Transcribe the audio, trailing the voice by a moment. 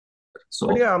But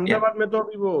So yeah, yeah, Ahmedabad में तो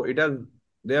अभी वो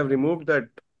they have removed that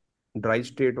dry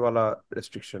state वाला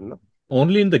restriction ना.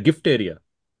 Only in the gift area,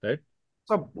 right?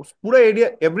 सब पूरा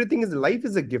area, everything is life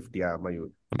is a gift, yeah, Mayur.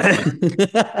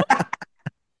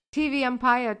 TV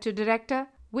umpire to director,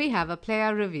 we have a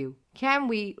player review. Can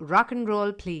we rock and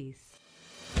roll, please?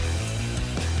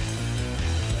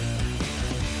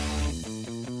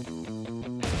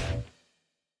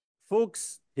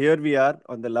 Folks, here we are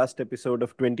on the last episode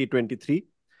of 2023,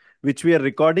 which we are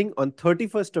recording on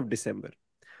 31st of December.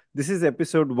 This is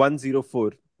episode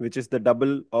 104, which is the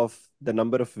double of the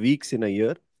number of weeks in a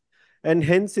year. And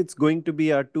hence, it's going to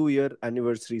be our 2-year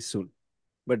anniversary soon.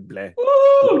 But Blair,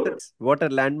 what are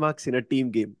landmarks in a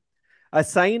team game? A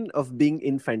sign of being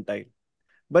infantile.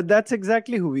 But that's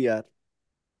exactly who we are,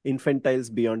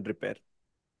 infantiles beyond repair.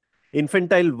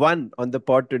 Infantile 1 on the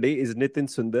pod today is Nitin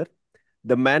Sundar,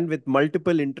 the man with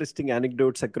multiple interesting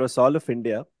anecdotes across all of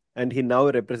India, and he now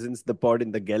represents the pod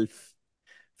in the Gulf.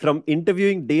 From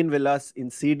interviewing Dane Villas in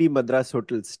CD Madras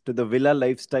hotels to the villa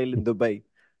lifestyle in Dubai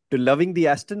to loving the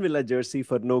Aston Villa jersey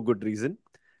for no good reason,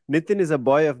 Nitin is a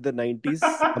boy of the 90s,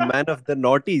 a man of the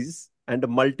noughties, and a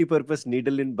multi-purpose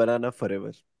needle in banana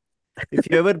forever.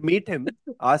 If you ever meet him,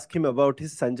 ask him about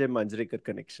his Sanjay Manjrekar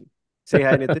connection. Say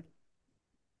hi, Nitin.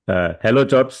 Hello,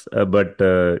 Chops. But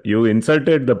you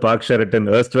insulted the Park Sheraton,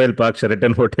 erstwhile Park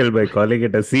Sheraton Hotel by calling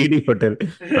it a CD hotel.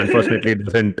 Unfortunately, it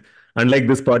doesn't. Unlike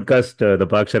this podcast, the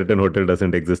Park Sheraton Hotel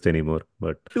doesn't exist anymore.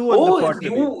 But Two on the pod you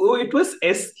today. it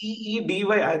was Seedy.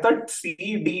 I thought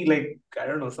CD, like, I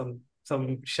don't know, some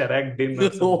Sharag Din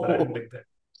or some brand like that.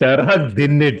 Sharad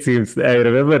Din, it seems. I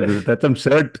remember this. That's some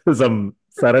shirt, some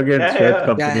surrogate shirt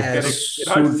company. Yeah, Correct.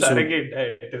 Not surrogate.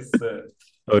 It is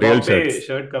Oh, real Bombay shirts.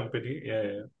 shirt company.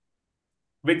 Yeah.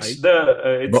 Which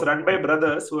I- it's run by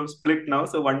brothers who have split now.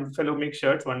 So one fellow makes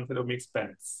shirts, one fellow makes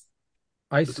pants.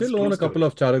 I This is still true own a story. couple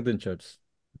of Charak shirts.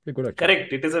 Pretty good, actually.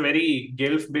 Correct. It is a very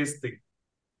Gulf-based thing.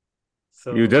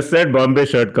 So You just said Bombay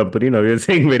Shirt Company. Now you're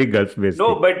saying very Gulf-based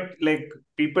no, thing. but like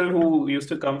people who used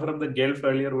to come from the Gulf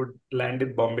earlier would land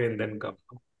in Bombay and then come.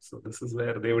 So this is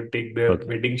where they would take their Okay.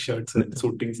 wedding shirts and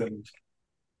suitings and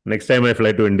Next time I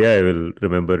fly to India, I will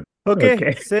remember.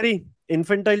 Okay, Seri,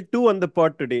 Infantile 2 on the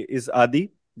pod today is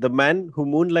Adi, the man who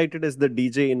moonlighted as the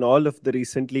DJ in all of the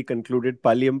recently concluded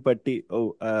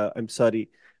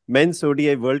Men's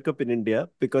ODI World Cup in India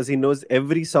because he knows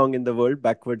every song in the world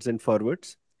backwards and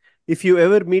forwards. If you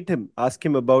ever meet him, ask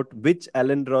him about which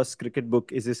Alan Ross cricket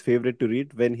book is his favorite to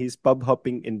read when he's pub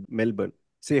hopping in Melbourne.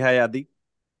 Say hi, Adi.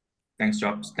 thanks,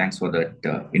 Chops. Thanks for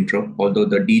that intro. Although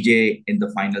the DJ in the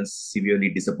finals severely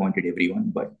disappointed everyone,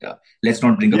 but let's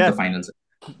not bring up Yeah. the finals.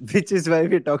 Which is why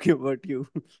we're talking about you.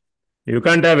 You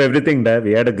can't have everything there.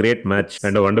 We had a great match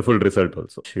and a wonderful result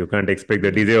also. You can't expect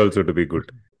the DJ also to be good.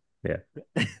 Yeah.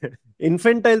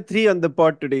 Infantile 3 on the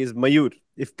pod today is Mayur.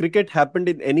 If cricket happened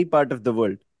in any part of the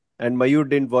world and Mayur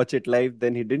didn't watch it live,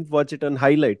 then he didn't watch it on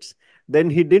highlights. Then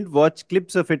he didn't watch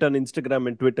clips of it on Instagram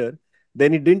and Twitter.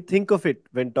 Then he didn't think of it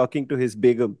when talking to his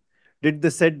Begum. Did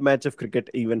the said match of cricket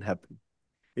even happen?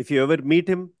 If you ever meet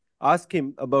him, ask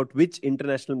him about which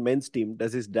international men's team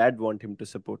does his dad want him to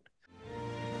support.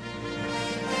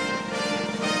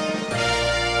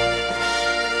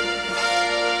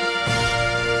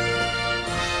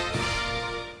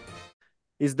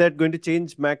 Is that going to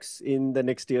change, Max, in the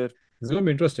next year? It's going to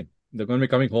be interesting. They're going to be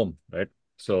coming home, right?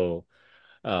 So,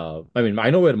 I mean, I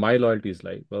know where my loyalties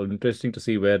lie. Well, interesting to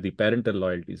see where the parental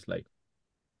loyalties lie.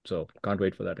 So, can't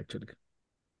wait for that, actually.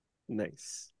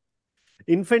 Nice.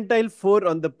 Infantile 4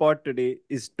 on the pod today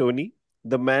is Tony,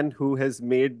 the man who has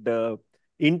made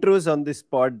intros on this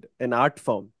pod an art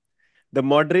form. The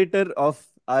moderator of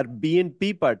our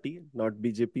BNP party, not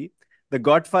BJP, the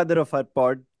godfather of our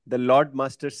pod, the Lord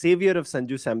Master Savior of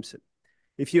Sanju Samson.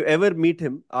 If you ever meet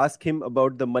him, ask him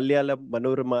about the Malayalam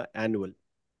Manorama annual.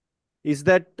 Is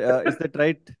that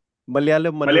right?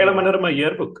 Malayalam Malayalam Manorama. Manorama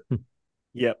yearbook.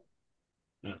 Yeah.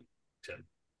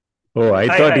 Oh, I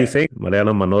Hi, thought hi. he's saying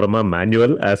Malayalam Manorama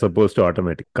manual as opposed to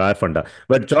automatic car funda.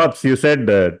 But Chops, you said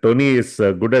Tony is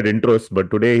good at intros, but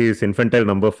today he is infantile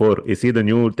number 4. Is he the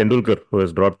new Tendulkar who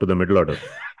has dropped to the middle order?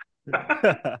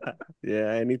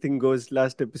 Yeah, anything goes.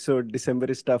 Last episode, December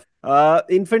is tough.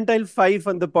 Infantile 5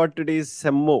 on the pod today is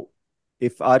Sammo.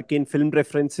 If arcane film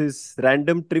references,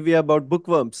 random trivia about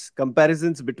bookworms,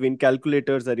 comparisons between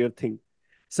calculators are your thing.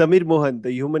 Samir Mohan,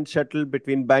 the human shuttle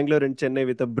between Bangalore and Chennai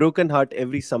with a broken heart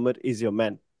every summer, is your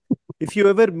man. If you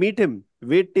ever meet him,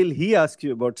 wait till he asks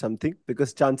you about something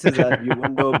because chances are you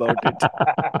won't know about it.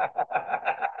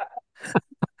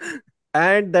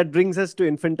 And that brings us to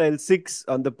Infantile 6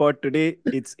 on the pod today.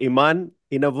 It's Iman.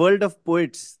 In a world of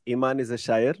poets, Iman is a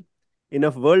shire. In a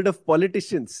world of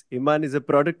politicians, Iman is a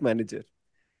product manager.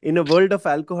 In a world of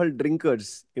alcohol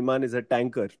drinkers, Iman is a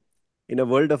tanker. In a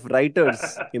world of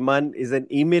writers, Iman is an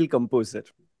email composer.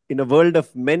 In a world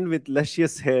of men with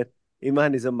luscious hair,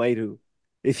 Iman is a Mairu.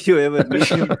 If you ever meet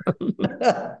him,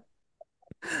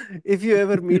 if you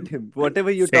ever meet him,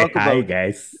 whatever you Say talk hi, about,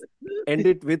 guys. end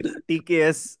it with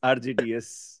TKS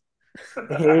RGTS.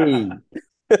 Hey.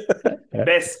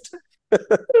 Best.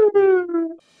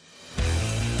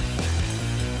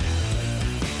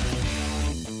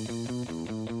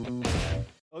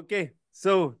 Okay,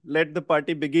 so let the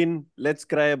party begin. Let's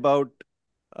cry about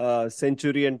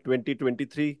Centurion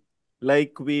 2023,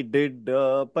 like we did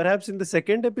perhaps in the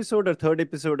second episode or third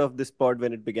episode of this pod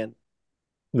when it began.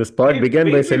 The spot began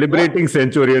by wait, celebrating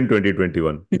Centurion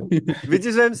 2021. Which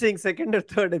is why I'm saying second or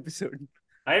third episode.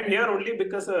 I'm here only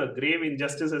because a grave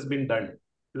injustice has been done.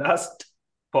 Last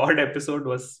pod episode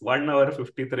was 1 hour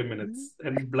 53 minutes,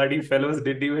 and bloody fellows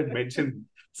didn't even mention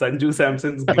Sanju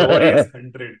Samson's glorious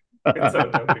 100 in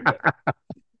South Africa.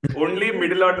 Only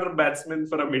middle order batsman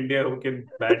from India who can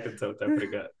bat in South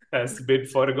Africa has been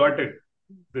forgotten.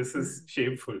 This is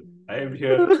shameful. I am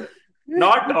here.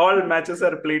 Not all matches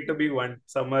are played to be won.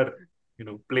 Some are,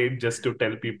 played just to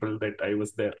tell people that I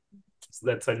was there. So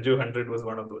that Sanju 100 was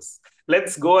one of those.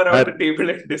 Let's go around the table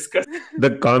and discuss.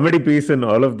 The comedy piece in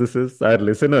all of this is our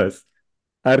listeners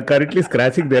are currently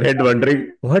scratching their head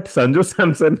wondering, what Sanju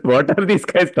Samson, what are these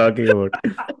guys talking about?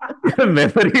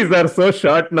 Memories are so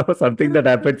short now, something that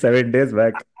happened 7 days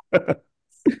back.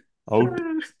 Out.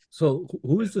 So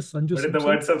who is the Sanju But in Samson? the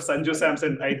words of Sanju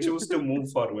Samson, I choose to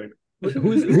move forward.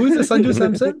 Who is the Sanju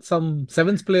Samson? Some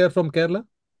sevens player from Kerala?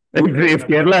 If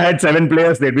Kerala had 7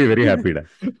 players, they'd be very happy.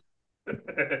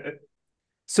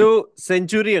 So,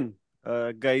 Centurion,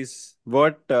 guys,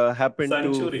 what happened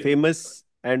to Centurion. famous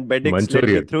and Bedex?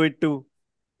 Manchurian.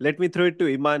 Let me throw it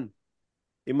to Iman.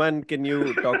 Iman, can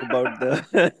you talk about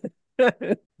the?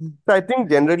 So I think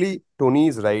generally Tony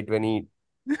is right when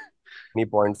he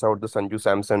points out the Sanju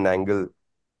Samson angle.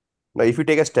 Now, if you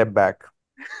take a step back,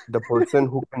 the person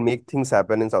who can make things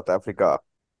happen in South Africa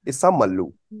is some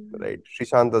Mallu, right?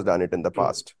 Srishant has done it in the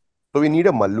past. So we need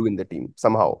a Mallu in the team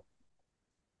somehow.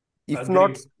 If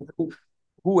not,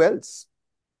 who else?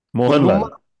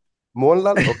 Mohanlal.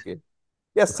 Mohanlal? Okay.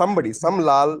 Yeah, somebody, some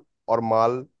Lal or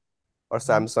Mal or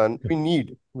Samson. We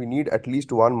need at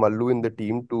least one Mallu in the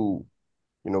team to,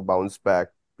 bounce back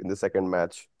in the second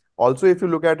match. Also, if you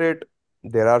look at it,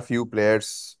 there are few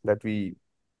players that we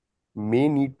may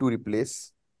need to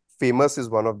replace. Famous is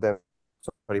one of them.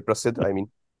 Sorry, Prasidh, I mean.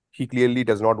 He clearly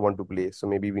does not want to play, so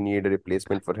maybe we need a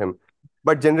replacement for him.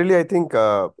 But generally, I think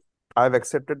I've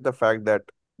accepted the fact that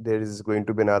there is going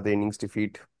to be another innings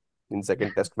defeat in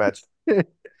second test match. It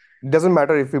doesn't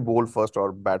matter if we bowl first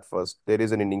or bat first. There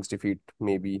is an innings defeat,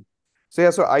 maybe. So yeah,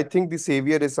 so I think the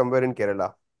savior is somewhere in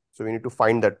Kerala. So we need to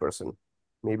find that person.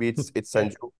 Maybe it's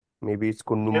Sanju. Maybe it's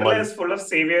Kerala Kunnummal. is full of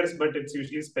saviors, but it's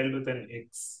usually spelled with an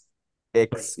X.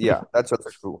 X. Yeah, that's also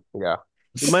true. Yeah.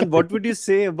 Iman, what would you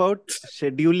say about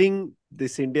scheduling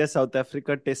this India-South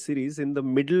Africa test series in the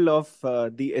middle of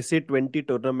the SA20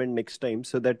 tournament next time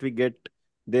so that we get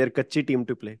their Kachi team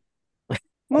to play?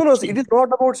 No, it is not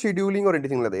about scheduling or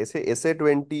anything like that.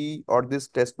 SA20 or this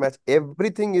test match,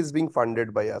 everything is being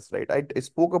funded by us, right? I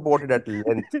spoke about it at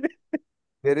length.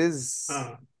 There is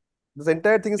this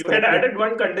entire thing is You had connected. added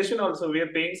one condition also. We are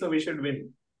paying, so we should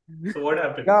win. So what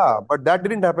happened? Yeah, but that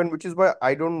didn't happen, which is why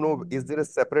I don't know. Is there a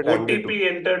separate angle to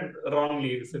OTP entered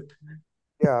wrongly, is it?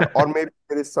 Yeah, or maybe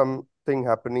there is something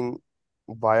happening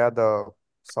via the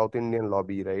South Indian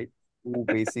lobby, right? Who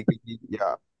basically,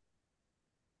 yeah.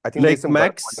 I think Like there's some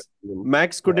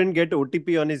Max couldn't get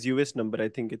OTP on his US number. I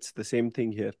think it's the same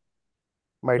thing here.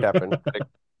 might happen. Correct.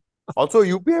 Also,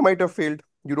 UPI might have failed.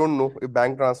 You don't know if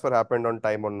bank transfer happened on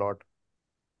time or not.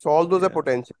 So all those are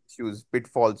potential issues,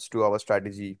 pitfalls to our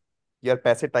strategy. यार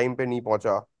पैसे time पे नहीं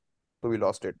पहुंचा, so we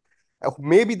lost it.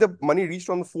 Maybe the money reached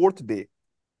on the 4th day,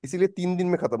 इसीलिए 3 दिन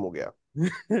में खत्म हो गया.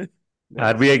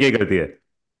 RBI की गलती है.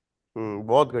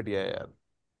 बहुत घटिया है यार.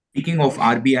 Speaking of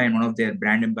RBI and one of their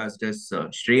brand ambassadors,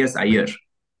 Shreyas Iyer,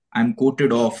 I'm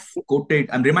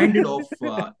reminded of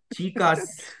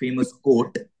Chika's famous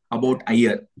quote about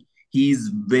Iyer. He's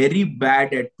very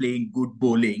bad at playing good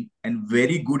bowling and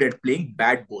very good at playing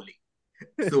bad bowling.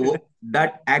 So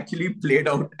that actually played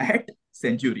out at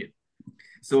Centurion.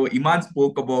 So Iman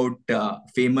spoke about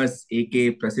famous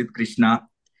AK Prasidh Krishna.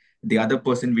 The other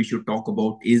person we should talk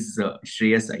about is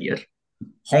Shreyas Iyer.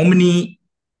 How many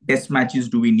test matches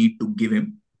do we need to give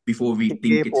him before we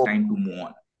think it's time to move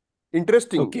on?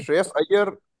 Interesting. Okay. Shreyas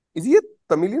Iyer, is he a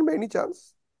Tamilian by any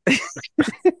chance?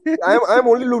 I'm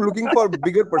only looking for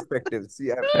bigger perspectives. See,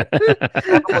 not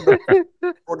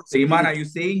for the So, Iman, are spirit. you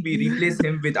saying we replace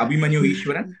him with Abhimanyu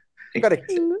Ishwaran?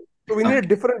 Correct. So we need a Okay.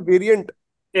 different variant,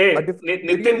 a Hey, different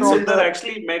Nitin variant of Sundar the.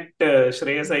 actually met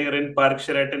Shreyas Iyer in Park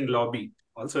Sheraton lobby,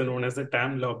 also known as the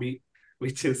TAM lobby,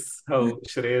 which is how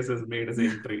Shreyas has made his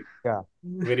entry. Yeah,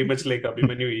 Very much like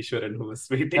Abhimanyu Ishwaran, who was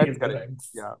waiting that's in the correct. ranks.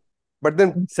 Yeah. But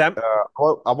then Sam,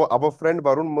 our friend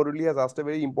Varun Murali has asked a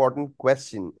very important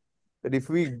question that if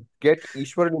we get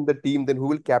Ishwaran in the team, then who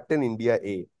will captain India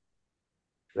A?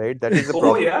 Right? That is a Oh,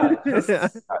 problem. yeah. That's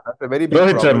a very big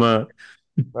Rohit problem. Sharma.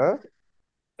 Huh?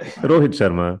 Rohit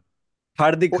Sharma.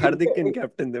 Hardik, Oh, Hardik can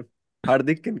captain them.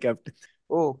 Hardik can captain.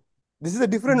 oh, this is a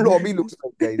different lobby, looks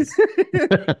like, guys.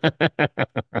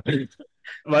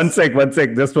 One sec.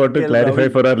 Just want to KL clarify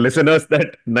Rahul. for our listeners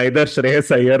that neither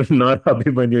Shreyas Iyer nor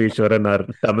Abhimanyu Ishwaran are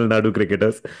Tamil Nadu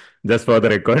cricketers. Just for the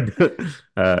record.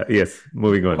 Yes,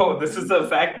 moving on. Oh, this is a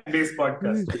fact-based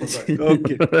podcast. Forgot.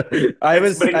 Okay.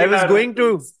 Let's bring I in was our going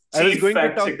to chief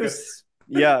fact talk to checker.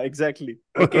 yeah, exactly.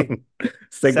 Okay.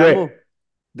 Segue. Samo,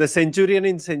 the Centurion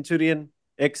in Centurion,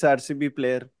 ex RCB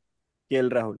player, KL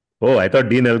Rahul. Oh, I thought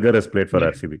Dean Elgar has played for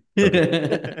RCB.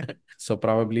 Sorry. So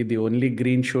probably the only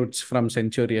green shoots from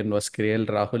Centurion was KL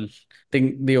Rahul. I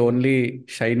think the only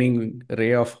shining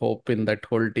ray of hope in that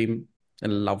whole team. I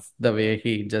love the way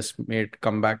he just made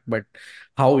comeback, but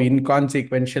how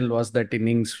inconsequential was that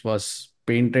innings was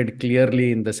painted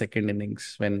clearly in the second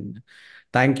innings when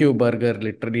thank you Burger,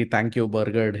 literally thank you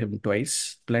Burgered him twice.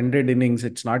 Splendid innings.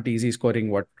 It's not easy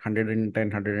scoring what 110,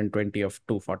 120 of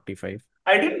 245.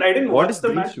 I didn't What watch is the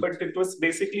green match, shoot? but it was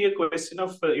basically a question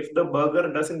of if the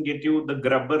burger doesn't get you, the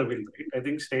grubber will, right? I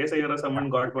think Shreyas Iyer or someone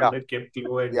got one Yeah. that kept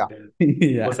low and Yeah.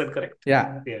 Yeah. was that correct?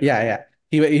 Yeah. Yeah.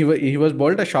 He was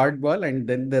bowled a short ball and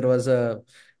then there was a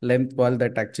length ball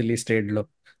that actually stayed low.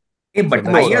 Hey, but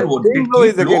that's Iyer, all. did Low keep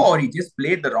is low again. or he just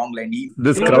played the wrong line?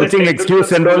 This You know, the crouching Tendulkar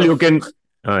excuse and all, school you of- can,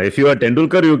 if you are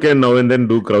Tendulkar, you can now and then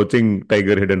do crouching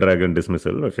tiger, hidden dragon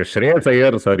dismissal. If you're Shreyas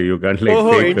Iyer, sorry, you can't like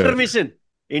Oh, take. intermission.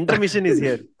 Intermission is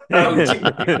here. Crouching.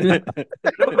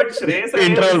 No, but Shreyas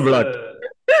Internal block.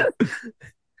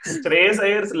 Shreyas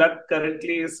Iyer's luck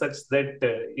currently is such that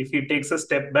if he takes a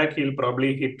step back, he'll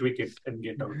probably hit wicket and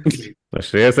get out.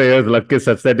 Shreyas Iyer's luck is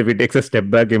such that if he takes a step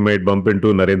back, he might bump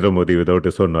into Narendra Modi without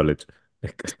his own knowledge.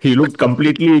 He looked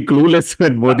completely clueless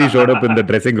when Modi showed up in the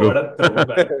dressing room. What a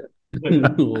throwback.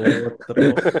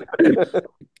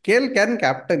 KL can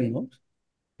captain, you know.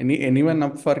 Anyone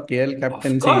up for KL Of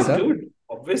captaincy? course, Ira? dude.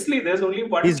 Obviously, there's only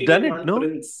one He's king done and it, one no?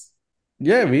 prince.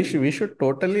 Yeah, we should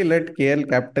totally let KL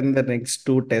captain the next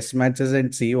 2 test matches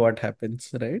and see what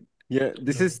happens, right? Yeah,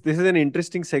 this is an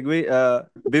interesting segue.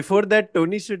 Before that,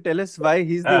 Tony should tell us why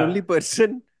he's the only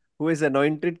person who has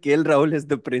anointed KL Rahul as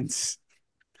the prince.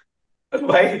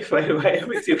 Why am I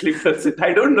the only person?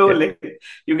 I don't know. Like,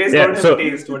 you guys Yeah, don't have so-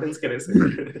 taste. What else can I say?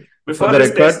 Before For the this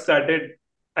record- test started,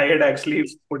 I had actually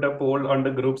put a poll on the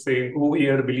group saying who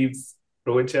here believes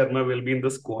Rohit Sharma will be in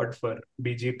the squad for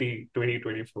BGT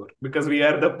 2024, because we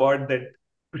are the pod that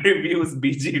reviews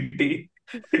BGT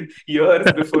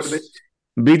years before the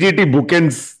BGT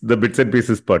bookends the Bits and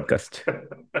Pieces podcast.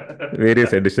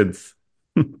 Various editions.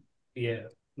 Yeah.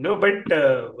 No, but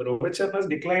Rohit Sharma's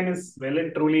decline is well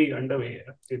and truly underway.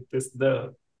 It is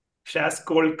the Shas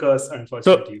cold curse,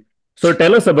 unfortunately. So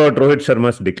tell us about Rohit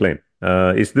Sharma's decline.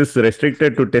 Is this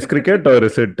restricted to Test cricket or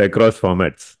is it across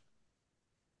formats?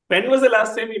 When was the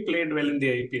last time he played well in the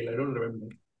IPL? I don't remember.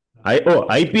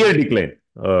 IPL decline.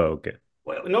 Oh, okay.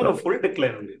 Well, no, full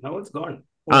decline only. Now it's gone.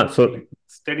 So-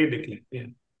 Steady decline. Yeah.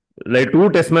 Like 2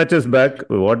 Test matches back,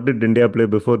 what did India play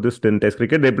before this in Test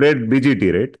cricket? They played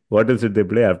BGT, right? What else did they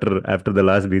play after the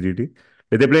last BGT?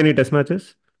 Did they play any Test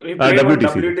matches? We played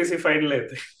WTC. WTC final, I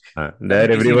think. There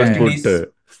WTC, everyone West put Indies.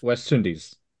 West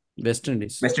Indies. West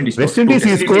Indies. West Indies. West scored Indies two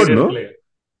he tests. scored, didn't no? play.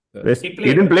 West, He he played.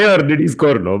 didn't play or did he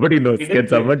score? Nobody knows. He Can didn't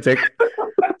play. someone check?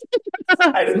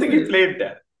 I don't think he played.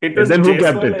 It was Then who Jaiswal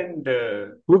captained?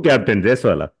 and Who captained?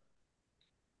 Jaiswala.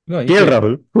 No, he KL played.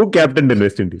 Rahul. Who captained in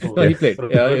West Indies? No, he played.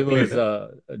 Rohit Yeah, it was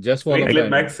played. Jaiswal Wait, let and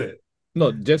Max say.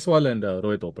 no, Jaiswal and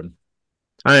Rohit opened.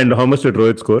 And how much did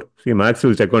Rohit score? See, Max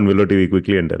will check on Willow TV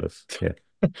quickly and tell us. Yeah.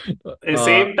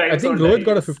 Same time I think zone Rohit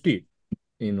got a dice. 50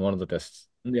 in one of the tests.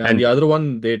 Yeah, And- and the other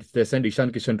one, they sent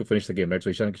Ishan Kishan to finish the game, right? So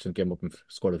Ishan Kishan came up and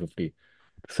scored a 50.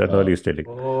 That's all he's telling.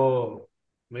 Oh,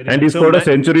 very And he nice. scored a Max-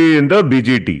 century in the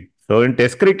BGT. So in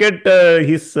Test cricket,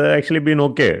 he's actually been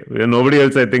okay. Nobody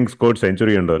else, I think, scored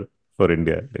century and all for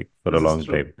India, like for This a is long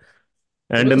true. time.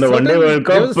 And There in was the a One Day certain- World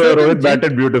there Cup, was a certain Rohit gent-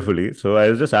 batted beautifully. So I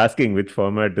was just asking which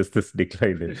format is this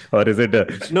decline in? Or is it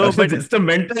No, or is it but- just a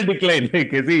mental decline?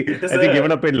 Like, It is has he a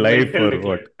given up in life mental or decline.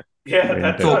 what? Yeah,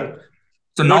 that's Mental. all.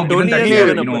 So No, now, given Tony that has we are,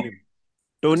 given up on him.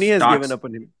 Tony has starts- given up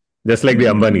on him. Just like the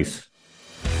Ambanis.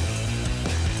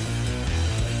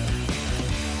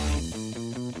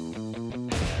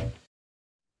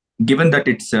 given that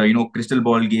it's crystal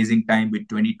ball gazing time with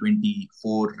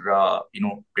 2024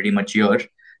 pretty much here,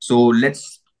 so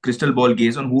let's crystal ball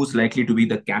gaze on who's likely to be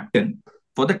the captain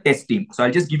for the test team. So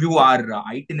I'll just give you our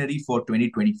itinerary for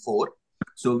 2024.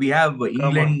 So we have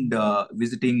England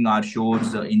visiting our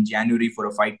shores in January for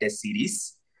a 5 test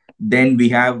series. Then we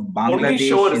have Bangladesh. Only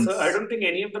shores. in- I don't think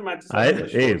any of the matches are I- on the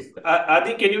hey. shores.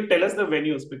 Adi, can you tell us the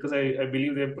venues? Because I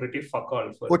believe they're pretty fuck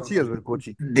all. For Kochi as well,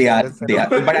 Kochi. They are, That's they are.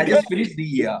 enough. But I just finished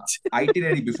the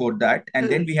itinerary before that. And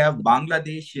then we have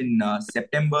Bangladesh in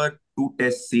September, 2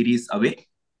 test series away.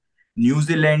 New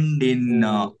Zealand in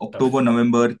Ooh, October, tough.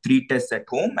 November, 3 tests at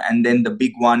home. And then the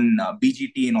big one,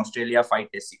 BGT in Australia,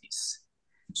 5 test series.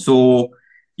 So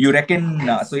you reckon,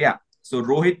 so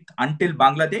Rohit until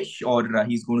Bangladesh, or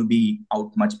he's going to be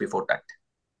out much before that?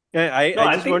 I No,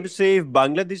 I just want to think- say if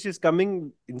Bangladesh is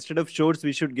coming, instead of shores,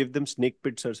 we should give them snake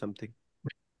pits or something.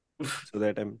 So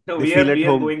that No, they we feel are at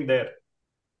home. going there.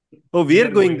 Oh, we are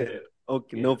going there.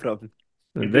 Okay, no Yeah. problem.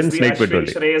 It Then is the snake pit Ashwin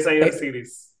only. Shreyas Iyer Hey.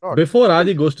 series. Before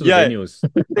Adi goes to the Yeah. venues,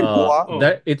 Goa.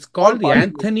 that it's called the parties.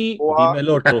 Anthony Goa. Di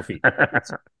Mello Trophy,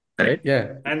 right?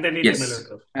 Yeah, Anthony Yes. Di Mello Trophy.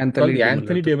 Called Anthony the Di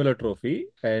Anthony Mello. Di Mello Trophy,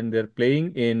 and they're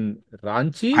playing in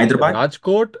Ranchi, Hyderabad?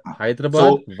 Rajkot, Hyderabad,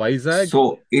 So- Vizag.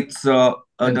 So it's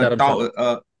And the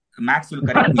Dharamshala. Max will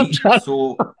correct me.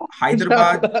 So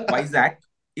Hyderabad, Vizag,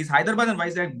 is Hyderabad and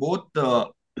Vizag both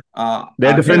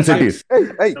They're different Telangana? cities.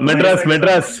 Hey, Madras, Vizag-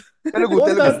 Madras. Telugu, both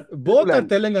Telugu. are both are Land.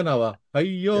 Telangana.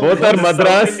 Ayyo. Both are The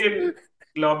Madras. South Indian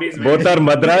lobbies. Both are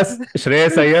Madras.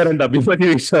 Shreyas Iyer and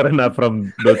Abhimanyu Ishwaran are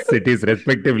from those cities,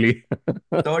 respectively.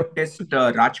 Third test,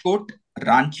 Rajkot,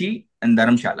 Ranchi, and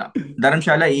Dharamshala.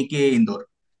 Dharamshala, aka Indore.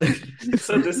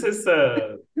 So this is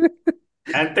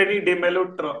Anthony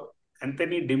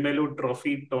Di Mello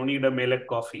Trophy, Tony De Mele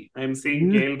Coffee. I'm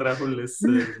seeing KL Rahul is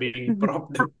being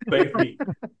propped up by me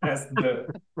as the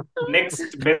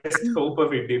next best hope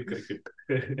of Indian cricket.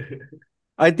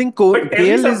 I think But tell me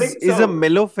KL something, is so- a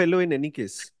mellow fellow in any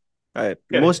case.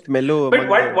 Most mellow But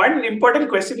among one important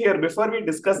question here before we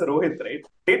discuss Rohit, right?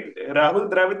 Did Rahul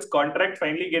Dravid's contract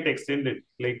finally get extended?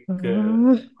 Like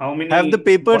how many Have the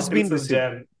papers bottles been of received?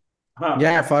 jam? हाँ.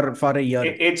 Yeah, for a year.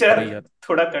 HR For a year.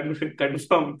 थोड़ा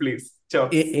confirm please.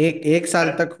 Chops. एक साल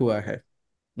तक हुआ है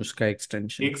उसका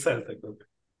extension. एक साल तक okay.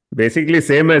 Basically,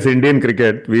 same as Indian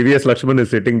cricket. VVS Lakshman is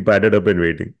sitting padded up and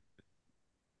waiting.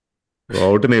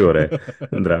 वो out नहीं हो रहा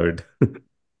है Dravid.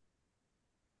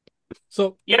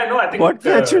 So Yeah, no, I think What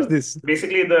match is this?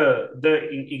 basically the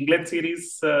England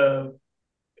series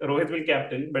Rohit will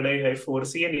captain, but I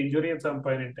foresee an injury at some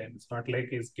point in time. It's not like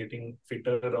he's getting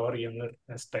fitter or younger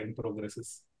as time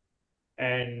progresses.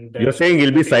 And You're saying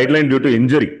he'll be sidelined due to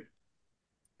injury.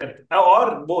 correct.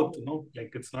 Or both, no?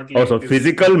 Like it's not like Oh, so it's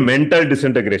physical, mental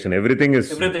disintegration. Everything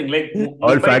is everything. Like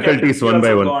all Mumbai faculties captaincy one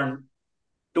by also one. gone.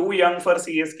 Too young for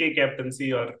CSK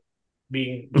captaincy or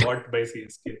being bought by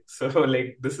CSK. So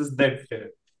like this is that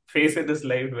phase in his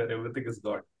life where everything is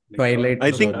gone. Like, Twilight all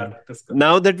I the think dark is gone.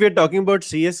 Now that we're talking about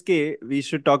CSK, we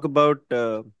should talk about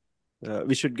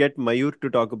we should get Mayur to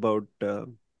talk about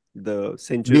the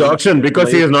Centurion. the auction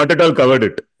because he has not at all covered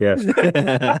it. Yeah.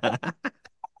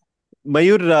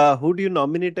 Mayur, who do you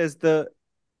nominate as the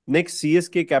next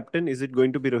CSK captain? Is it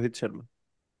going to be Rohit Sharma?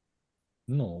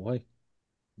 no, why?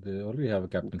 They already have a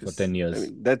captain for Because, 10 years. I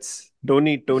mean, that's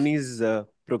Tony's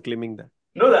proclaiming that.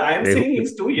 No, I am Hey, saying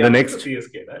he's too the young next- for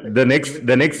CSK. Like, The give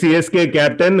next it- CSK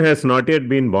captain has not yet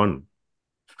been born.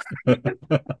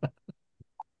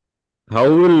 How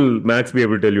will Max be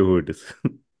able to tell you who it is?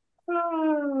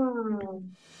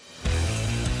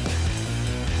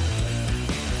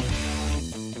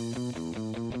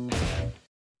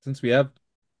 Since we have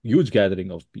huge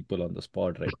gathering of people on the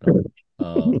spot right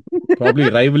now, probably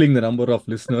rivaling the number of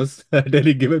listeners at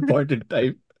any given point in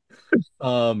time.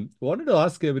 Wanted to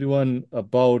ask everyone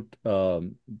about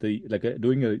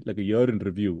doing a year in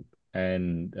review,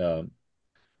 and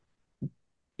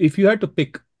if you had to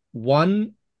pick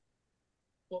one,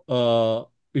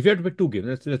 if you had to pick two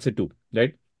games, let's say two,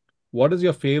 right? What is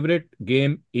your favorite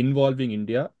game involving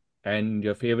India and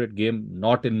your favorite game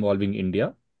not involving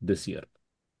India this year?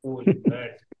 Holy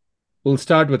bad. We'll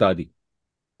start with Adi.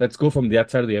 Let's go from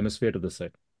that side of the hemisphere to this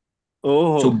side.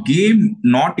 Oh, So game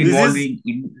not This is-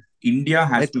 involving India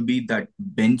has to be that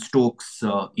Ben Stokes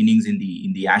innings in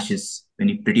the Ashes when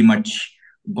he pretty much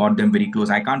got them very close.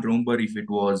 I can't remember if it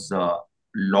was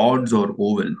Lords or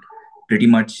Oval. Pretty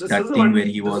much This that was the thing one. where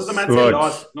he This was was, the match they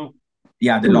lost. Lords. No.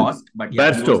 yeah, they lost, but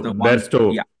yeah, he was the one.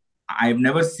 Bersto. Yeah, I've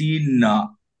never seen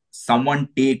someone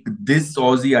take this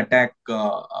Aussie attack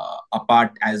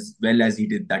apart as well as he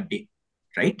did that day,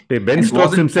 right? Hey, Ben And it Stokes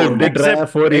wasn't himself for did try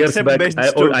 4 years except back. Ben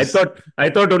I Stokes.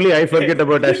 thought only I forget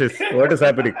about Ashes. What is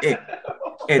happening? Hey,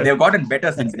 they've gotten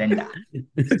better since then.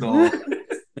 So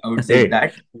I would say Hey,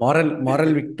 that.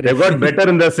 Moral victory. they've got better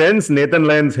in the sense Nathan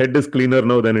Lyon's head is cleaner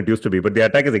now than it used to be, but the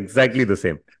attack is exactly the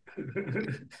same.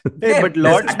 Hey, but The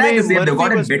Lords attack में is same. They've Murphy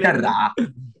gotten was better. playing, no?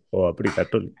 Oh, apdi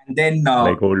katoli. And then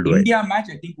Like old wine. India match,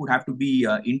 I think, would have to be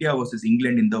India versus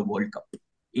England in the World Cup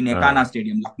in Ekana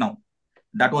Stadium, Lucknow.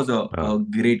 That was a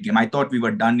great game. I thought we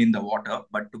were done in the water,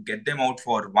 but to get them out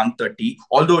for 130,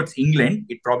 although it's England,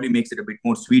 it probably makes it a bit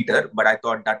more sweeter. But I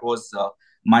thought that was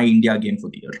my India game for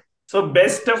the year. So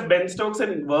best of Ben Stokes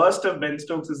and worst of Ben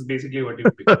Stokes is basically what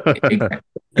you pick.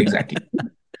 Exactly.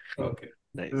 Okay.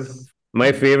 Nice.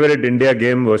 My favorite India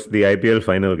game was the IPL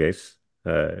final, guys.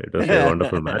 It was a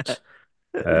wonderful match.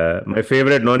 My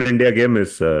favorite non-India game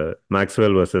is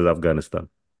Maxwell versus Afghanistan,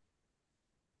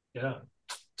 Yeah.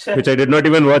 which I did not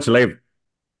even watch live.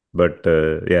 But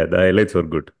yeah, the highlights were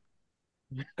good.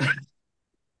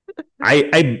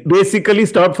 I basically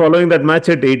stopped following that match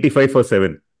at 85 for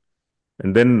 7.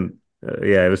 And then,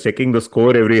 I was checking the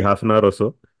score every half an hour or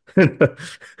so.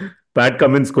 Pat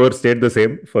Cummins' score stayed the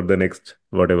same for the next,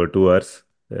 2 hours.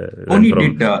 Only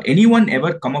did anyone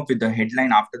ever come up with the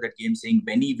headline after that game saying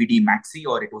Benny Vidi Maxi,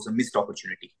 or it was a missed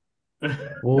opportunity? Yeah,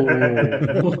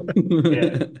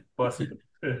 possible.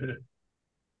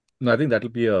 No, I think that'll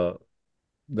be a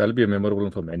memorable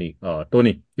one for many.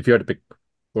 Tony, if you had to pick,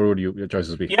 what would your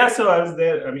choices be? Yeah, so I was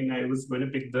there. I mean, I was going to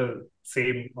pick the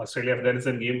same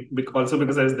Australia-Afghanistan game also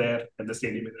because I was there at the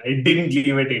stadium. I didn't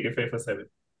leave at 85 for 7.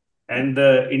 And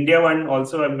the India one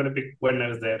also I'm going to pick when I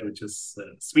was there, which is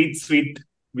sweet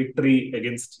victory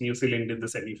against New Zealand in the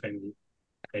semi-final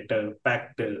at a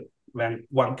packed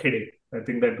Wankhede. I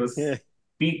think that was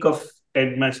peak of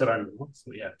 10-match run.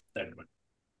 So yeah, that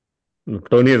one.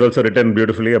 Tony has also written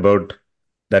beautifully about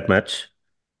that match,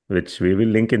 which we will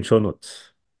link in show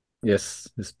notes. Yes,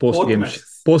 this post-game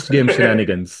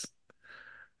shenanigans.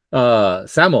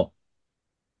 Samo.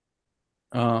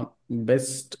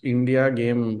 Best India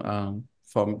game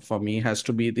for me has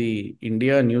to be the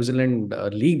India-New Zealand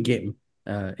league game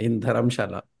in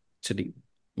Dharamshala, actually,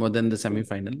 more than the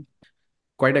semi-final.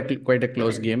 Quite a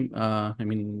close game. I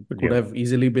mean, could have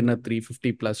easily been a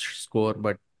 350 plus score,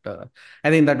 but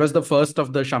I think that was the first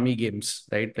of the Shami games,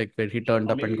 right? Like where he turned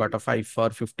up and got a 5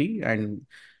 for 50, and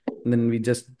then we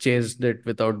just chased it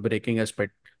without breaking a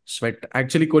sweat.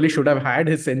 Actually, Kohli should have had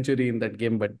his century in that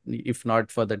game, but if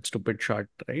not for that stupid shot,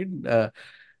 right?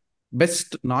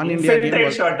 Best non-India game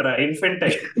was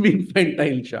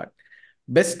infantile shot.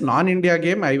 Best non-India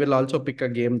game, I will also pick a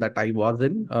game that I was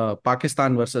in,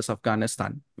 Pakistan versus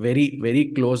Afghanistan. Very, very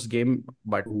close game,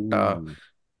 but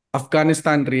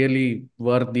Afghanistan really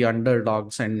were the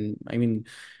underdogs, and I mean,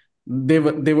 they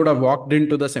would have walked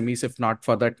into the semis if not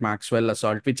for that Maxwell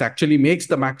assault, which actually makes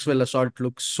the Maxwell assault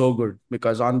look so good,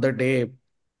 because on the day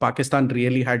Pakistan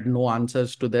really had no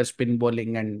answers to their spin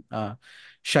bowling, and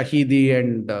Shahidi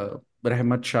and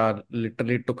Rahmat Shah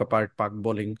literally took apart Pak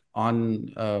bowling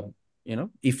on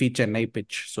iffy Chennai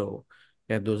pitch. So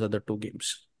yeah, those are the two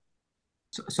games.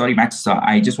 Sorry, Max,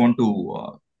 I just want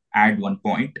to add one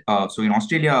point. So in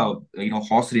Australia,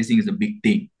 horse racing is a big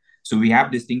thing. So we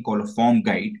have this thing called a form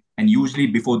guide, and usually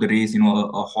before the race, a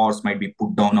horse might be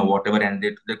put down or whatever, and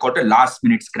they got a last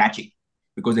minute scratching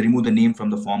because they remove the name from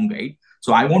the form guide.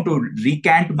 So I want to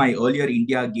recant my earlier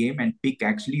India game and pick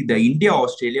actually the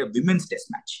India-Australia women's test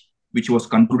match, which was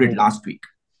concluded last week.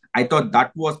 I thought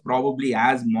that was probably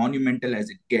as monumental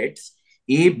as it gets,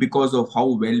 because of how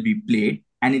well we played.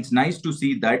 And it's nice to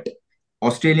see that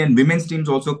Australian women's teams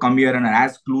also come here and are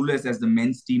as clueless as the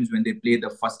men's teams when they play the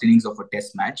first innings of a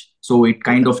test match. So it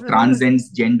kind of transcends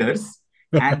genders.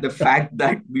 And the fact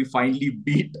that we finally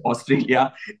beat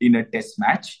Australia in a test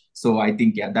match. So I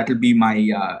think, that'll be my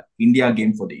India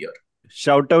game for the year.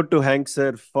 Shout out to Hank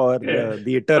sir for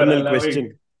the eternal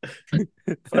question.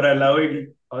 For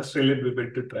allowing Australian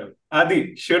women to travel.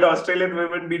 Adi, should Australian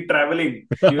women be traveling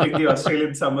during the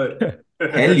Australian summer?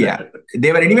 Hell yeah.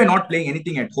 They were anyway not playing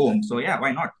anything at home. So yeah,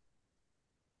 why not?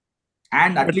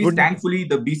 And at least thankfully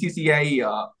the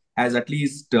BCCI has at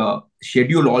least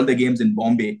scheduled all the games in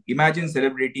Bombay. Imagine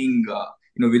celebrating,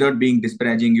 without being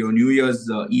disparaging, your New Year's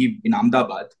Eve in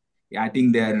Ahmedabad. Yeah, I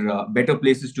think there are better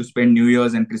places to spend New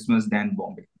Year's and Christmas than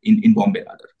Bombay, in Bombay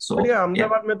rather. So but yeah,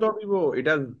 Ahmedabad mein toh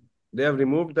abhi they have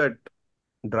removed that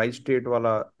dry state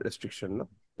वाला restriction ना.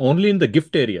 Only in the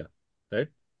gift area, right?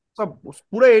 सब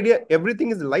पूरा area,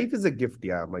 everything is life is a gift,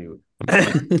 yeah, Mayur.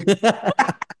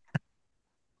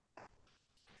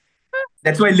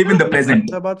 That's why I live in the present.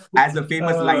 About As the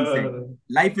famous line said,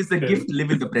 life is a gift, live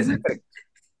in the present.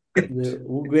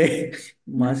 उग गए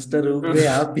master, उग गए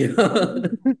आप यहाँ.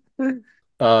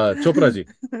 Chopra ji,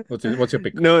 what's your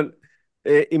pick? No,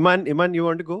 Iman, you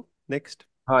want to go next?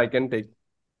 I can take.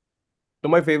 So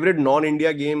my favorite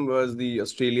non-India game was the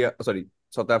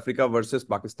South Africa versus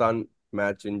Pakistan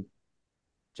match in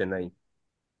Chennai.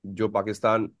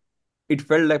 It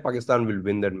felt like Pakistan will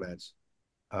win that match.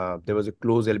 There was a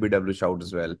close LBW shout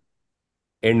as well.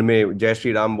 End में जय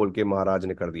श्री राम बोल के महाराज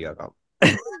ने कर दिया काम.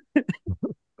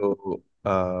 So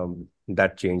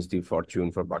that changed the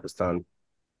fortune for Pakistan.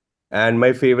 And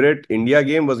my favorite India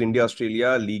game was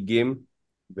India-Australia league game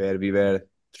where we were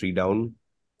 3 down.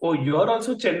 Oh, you're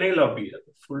also Chennai lobby.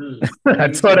 Full.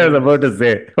 That's what I was about to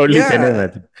say. Only Yeah. Chennai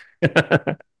match.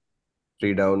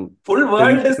 3 down. Full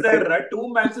world is there, right? 2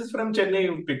 matches from Chennai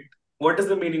you picked. What is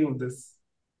the meaning of this?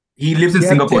 He lives in Yeah,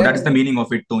 Singapore. Che- That is the meaning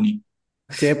of it, Tony.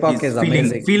 Chepak He's is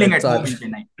amazing. feeling at That's all. home in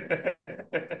Chennai.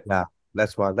 Yeah,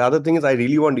 that's one. The other thing is I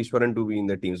really want Ishwaran to be in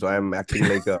the team, so I'm acting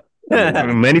like a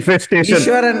Manifestation.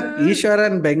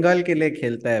 Eswaran Bengal के लिए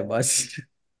खेलता है बस.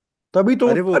 तभी तो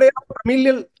अरे वो- अरे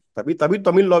तभी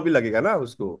तमिल लॉबी लगेगा ना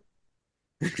उसको.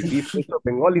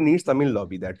 Bengali needs Tamil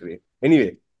lobby that way.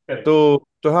 Anyway, so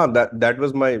हाँ, that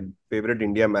was my favorite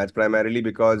India match primarily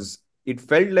because it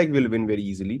felt like we'll win very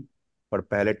easily. पर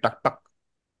पहले टक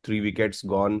 3 wickets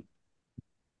gone,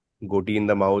 goatee in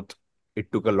the mouth.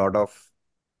 It took a lot of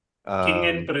King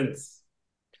and Prince.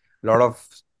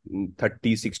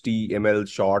 30-60 ml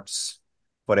shots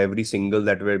for every single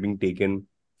that were being taken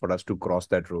for us to cross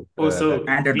that road. Also,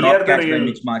 And a we drop are the catch by real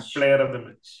Mitch Marsh. player of the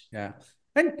match. Yeah.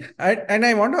 And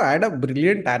I want to add a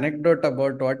brilliant anecdote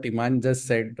about what Iman just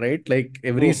said, right? Like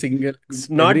every Oh. single, It's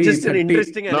not every just an 30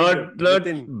 interesting anecdote. Not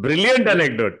Nitin. brilliant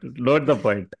anecdote. Not the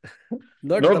point.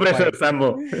 not No the pressure, point.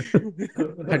 Sambo.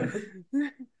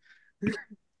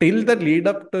 Till the lead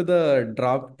up to the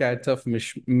drop catch of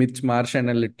Mitch Marsh and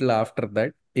a little after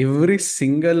that, every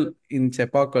single in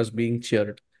Chepak was being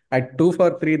cheered. At 2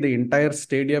 for 3, the entire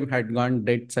stadium had gone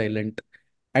dead silent.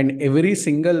 And every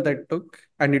single that took,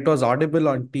 and it was audible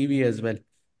on TV as well.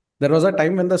 There was a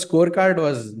time when the scorecard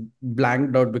was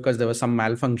blanked out because there was some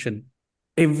malfunction.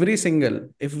 Every single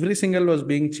was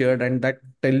being cheered, and that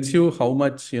tells you how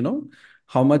much,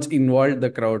 how much involved the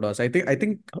crowd was. I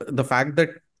think the fact that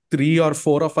 3 or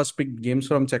 4 of us picked games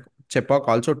from Chepak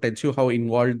also tells you how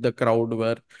involved the crowd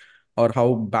were, or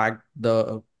how backed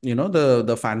the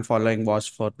fan following was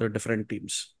for the different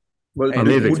teams. Well, And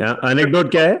Amazing. Anecdote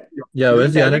क्या है? Yeah,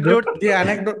 where's the anecdote? The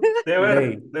anecdote. There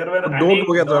Hey. were Don't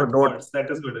forget the anecdote dot. balls.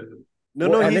 That is what it is.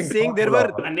 No, he's saying there were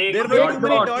too many dot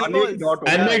balls.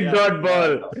 Anecdote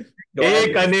ball.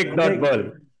 एक अनेक dot ball.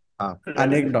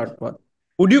 Anecdote one.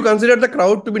 Would you consider the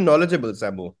crowd to be knowledgeable,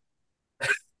 Sambo?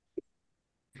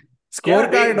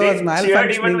 Scorecard they was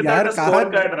cheered even malfunctioning. without the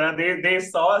यार, scorecard. They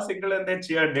saw a single and they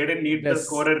cheered. They didn't need the Yes.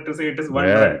 scorer to say it is 1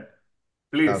 Yeah. run.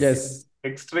 Please. Yes,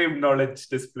 Extreme knowledge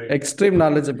display. extreme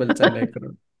knowledgeable Chennai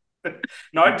crowd.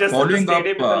 Not just in the Following up,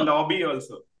 stadium, in the lobby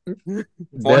also.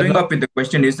 Following up with the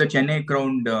question, is the Chennai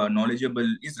crowd knowledgeable?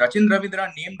 Is Rachin Ravindra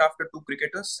named after 2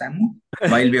 cricketers, Samu?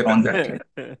 While we are on that.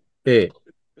 Hey,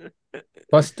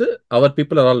 first, our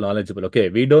people are all knowledgeable. Okay,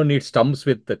 we don't need stumps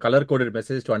with the color-coded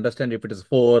messages to understand if it is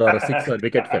 4 or a 6 or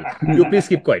wicket fell. You please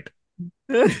keep quiet.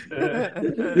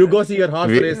 You go see your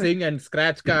horse racing and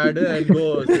scratch card and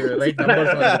go write numbers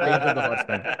on the page of the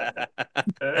horseman.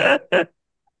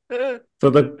 So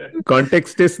the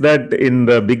context is that in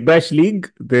the Big Bash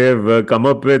League, they've come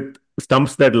up with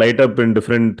stumps that light up in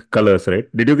different colors, right?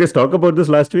 Did you guys talk about this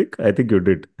last week? I think you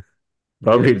did.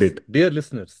 Probably did. Dear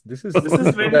listeners, this is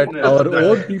when that our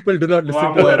own people do not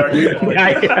listen to Vamu our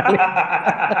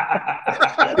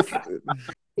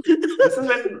This is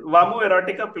when Vamu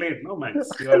Erotica played, no, Max?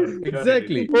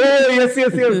 Exactly. Oh, yes. This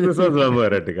was Vamu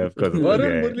Erotica, of course. Varun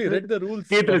Yeah. Murli read the rules.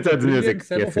 Keith of the Richards' brilliant music. Yes,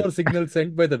 Semaphore yes. signal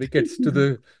sent by the wickets to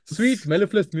the sweet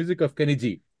mellifluous music of Kenny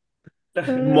G.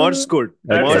 Morse code.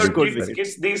 Morse So code.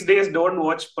 kids these days don't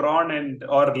watch Prawn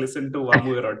or listen to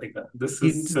Vamu Erotica. This is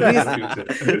It's the this-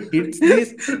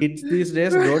 future. It's these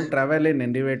days don't travel in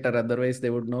elevator, otherwise they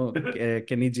would know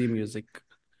Kenny G music.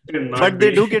 But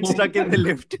they do get stuck in the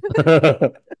lift.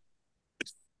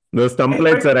 Those stump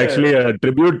lights are actually a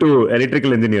tribute to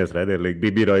electrical engineers, right? They're like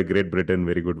B.B. Roy, Great Britain,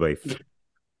 very good wife.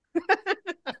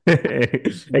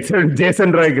 Except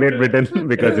Jason Roy, Great Britain,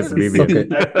 because it's B.B. Okay.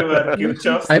 Back to our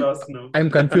Kirchhoff's I'm- laws now. I'm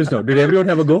confused now. Did everyone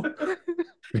have a go?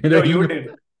 No, you did.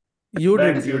 You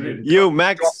Max, did. you did. You,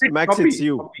 Max, it's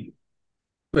you. Choppy.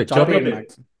 Wait, Choppy and choppy.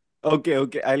 Max.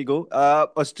 Okay, I'll go.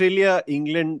 Australia,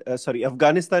 England,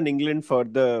 Afghanistan, England for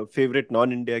the favorite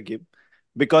non-India game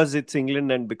because it's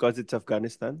England and because it's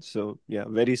Afghanistan. So yeah,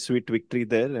 very sweet victory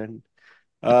there, and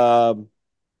um,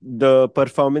 the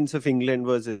performance of England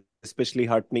was especially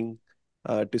heartening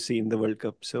to see in the World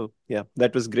Cup. So yeah,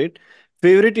 that was great.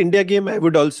 Favorite India game, I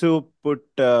would also put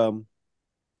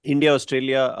India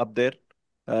Australia up there.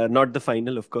 Not the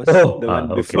final, of course, the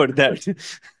one okay. before that.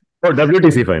 Oh,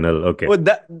 WTC final. Okay. Oh,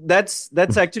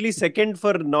 that's actually second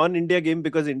for non-India game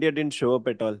because India didn't show up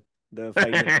at all. The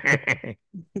final.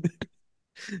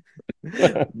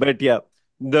 But yeah,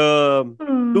 the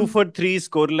 2-3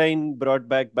 scoreline brought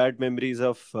back bad memories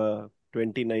of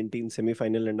 2019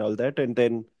 semi-final and all that. And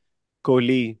then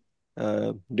Kohli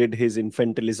did his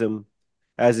infantilism,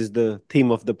 as is the theme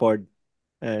of the pod,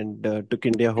 and took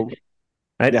India home.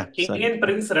 Yeah, King sorry. and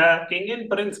Prince, King and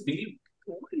Prince, believe.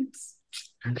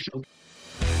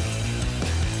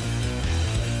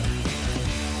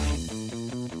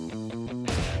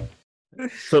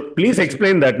 So please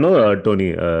explain that, no,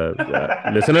 Tony.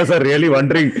 Listeners are really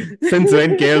wondering since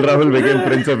when KL Rahul became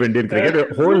Prince of Indian cricket.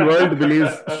 The whole world believes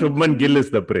Shubman Gill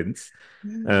is the Prince.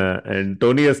 And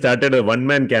Tony has started a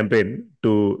one-man campaign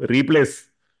to replace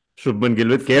Shubman Gill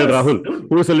with KL Rahul,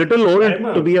 who is a little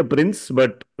old to be a Prince,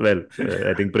 but well,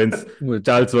 I think Prince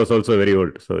Charles was also very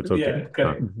old, so it's okay. Yeah,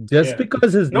 correct. Just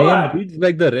because his No, name reads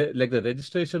like the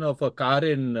registration of a car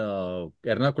in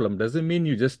Ernakulam doesn't mean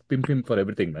you just pimp him for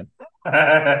everything, man.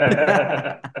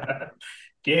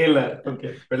 KL,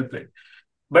 okay, well played.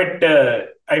 But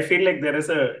I feel like there is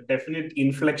a definite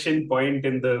inflection point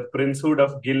in the princehood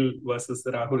of Gill versus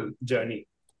Rahul journey.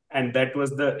 And that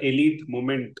was the elite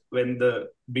moment when the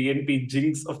BNP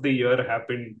jinx of the year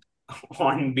happened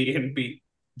on BNP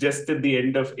just at the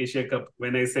end of Asia Cup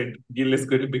when I said Gill is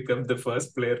going to become the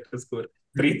first player to score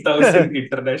 3,000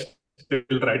 international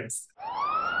runs.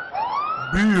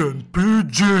 BNP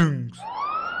jinx.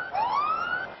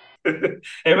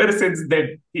 Ever since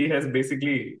then, he has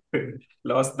basically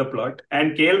lost the plot.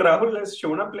 And KL Rahul has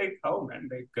shown up like how, man?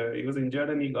 Like he was injured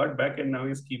and he got back, and now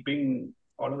he's keeping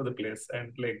all over the place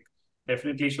and like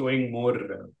definitely showing more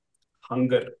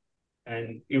hunger.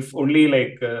 And if only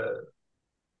like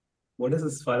what is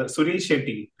his father, Sunil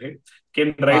Shetty, right,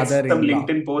 can write some Father-in-law.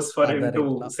 LinkedIn post for him to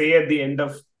Father-in-law. say at the end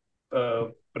of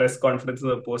press conferences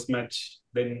or post match,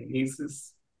 then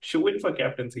he's shoe in for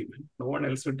captaincy, man. No one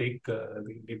else to take the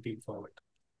Indian team forward.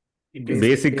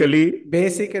 Basically,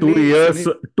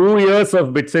 Sunil- 2 years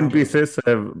of bits and pieces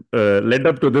have led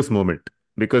up to this moment,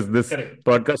 because this Correct.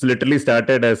 podcast literally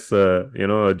started as a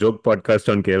joke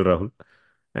podcast on KL Rahul,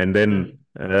 and then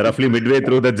roughly midway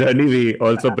through the journey, we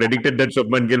also predicted that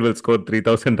Shubman Gill will score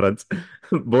 3,000 runs.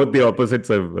 Both the opposites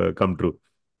have come true.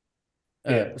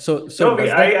 So No,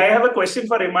 does I that- have a question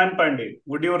for Iman Pandey.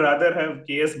 Would you rather have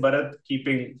KS Bharat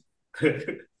keeping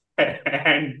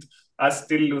and us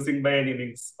still losing by an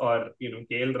innings, or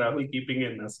KL Rahul keeping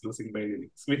and us losing by an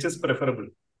innings? Which is preferable?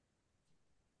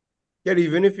 Yeah,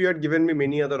 even if you had given me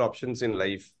many other options in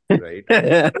life, right?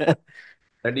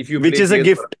 And if you Which play is a KS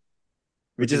gift. Bharat-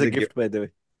 Which is a gift, by the way.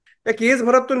 या KS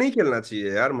Bharat तो नहीं खेलना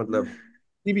चाहिए यार, मतलब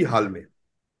किसी भी हाल में।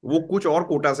 वो कुछ और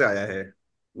कोटा से आया है,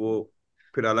 वो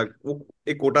फिर अलग, वो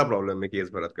एक कोटा प्रॉब्लम है केएस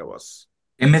भरत का बस।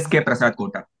 MSK Prasad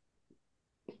Kota.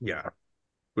 या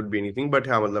could be anything, but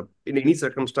हाँ मतलब in any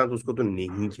circumstance उसको तो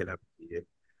नहीं खेलना चाहिए।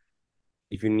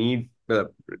 If you need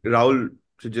Rahul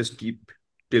to just keep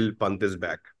till Pant is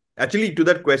back. Actually, to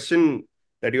that question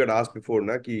that you had asked before,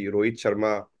 na, कि Rohit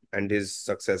Sharma and his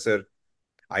successor,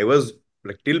 I was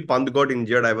like, till Pant got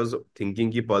injured, I was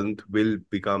thinking कि Pant will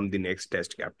become the next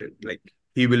Test captain. Like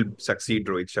he will succeed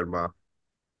Rohit Sharma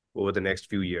over the next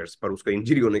few years. पर उसका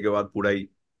injury होने के बाद पूरा ही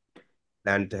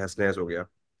plan तहस-नहस हो गया।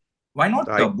 Why not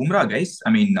Right. Bumrah, guys?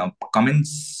 I mean,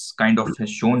 Cummins kind of has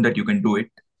shown that you can do it.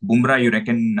 Bumrah, you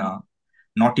reckon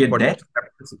not yet But there?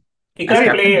 He can't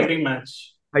captain, play yeah. every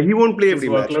match. he won't play His every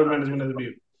match. workload management has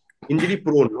been. Injury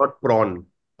prone, not prawn,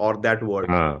 or that word.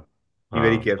 Be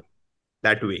very careful.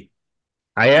 That way.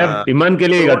 I have Iman के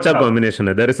लिए एक so अच्छा what- combination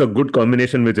है. There is a good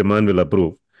combination which Iman will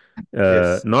approve.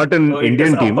 Yes. Not an So it is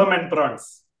Indian team. Appam and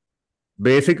prawns.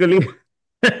 Basically,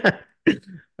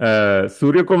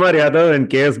 Surya Kumar Yadav and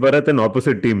KS Bharat in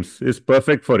opposite teams is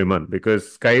perfect for Iman,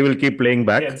 because Sky will keep playing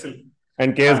back Cancel.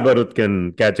 and KS Bharat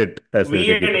can catch it as the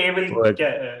V and wicketkeeper. A will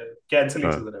cancel each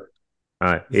other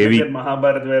out. It's AV, like that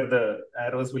Mahabharat where the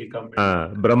arrows will come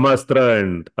in. Brahmastra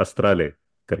and Astrale.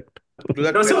 Correct. To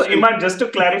that No, so question, Iman, just to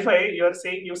clarify, you're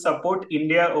saying you support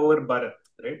India over Bharat,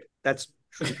 right? that's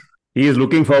true. He is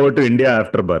looking forward to India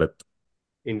after Bharat.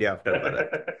 India after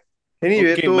Bharat.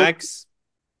 Anyway, Okay, so Max.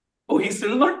 Oh, he's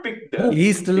still not picked.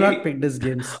 He's still not Hey, picked his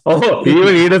games. Oh,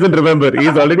 even he doesn't remember.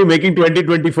 He's already making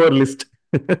 2024 list.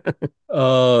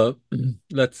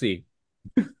 Let's see.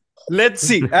 Let's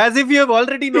see. As if you have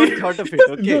already not thought of it.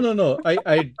 Okay. No. I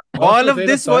lost All my of train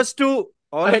this of thought. was to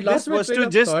I lost my train of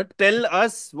just thought. tell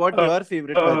us what your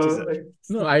favorite matches are.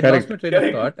 No, I Correct. lost my train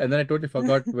of thought, and then I totally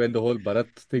forgot when the whole Bharat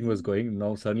thing was going.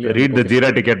 Now suddenly I'm Read like, the okay.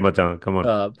 Jira ticket, Machan. Come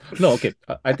on. No, okay.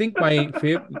 I think my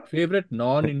favorite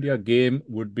non-India game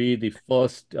would be the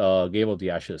first game of the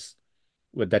Ashes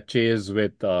with that chase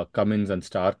with Cummins and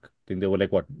Stark. I think they were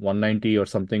like what 190 or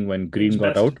something when Green Which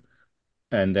got best? out,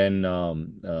 and then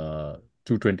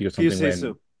 220 or If you something say when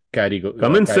so.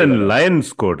 Cummins Carey got and out. Lions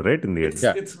scored, right, in the end.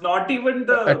 Yeah. It's not even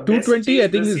the At best 220, I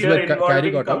chase think this is year where Carey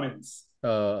involving got out. Cummins.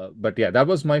 But yeah, that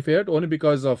was my favorite only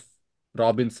because of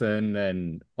Robinson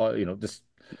and just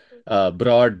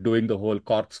Broad doing the whole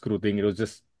corkscrew thing. It was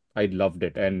just I loved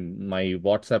it, and my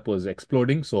WhatsApp was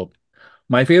exploding. So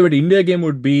my favorite India game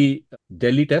would be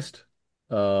Delhi Test,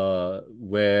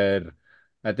 where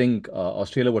I think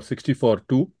Australia were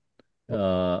 64-2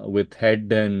 with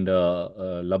Head and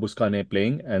Labuskane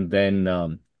playing, and then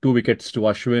 2 wickets to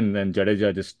Ashwin and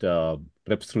Jadeja just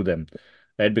rips through them,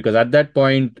 right? Because at that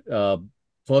point,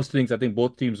 first innings, I think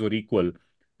both teams were equal,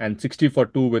 and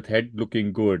 60-2 with Head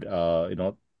looking good.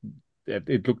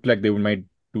 It looked like they might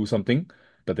do something.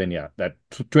 But then, yeah, that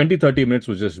 20, 30 minutes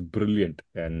was just brilliant.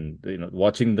 And,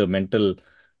 watching the mental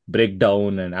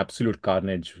breakdown and absolute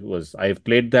carnage I've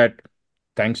played that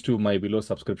thanks to my Willow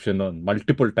subscription on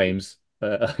multiple times,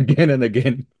 again and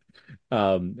again.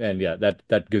 And yeah,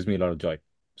 that gives me a lot of joy.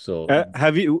 So,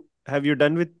 Have you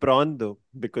done with Prawn though?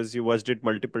 Because you watched it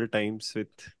multiple times with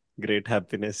great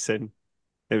happiness and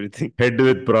everything. Head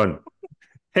with prawn.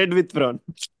 Head with Prawn.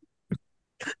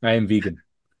 I am vegan.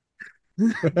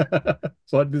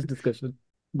 For this discussion.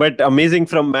 But amazing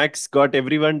from Max, got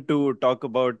everyone to talk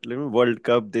about World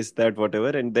Cup, this, that, whatever.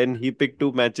 And then he picked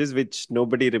two matches which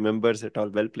nobody remembers at all.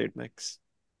 Well played, Max.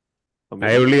 I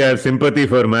Amazing. only have sympathy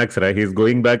for Max, right? He's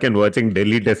going back and watching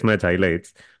Delhi Test match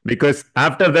highlights because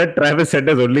after that, Travis Head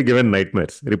has only given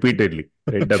nightmares repeatedly.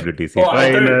 Right? WTC Oh,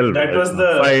 I thought final, that was World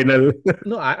Cup the final.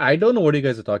 No, I don't know what you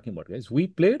guys are talking about, guys. We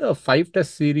played a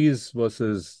 5-test series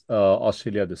versus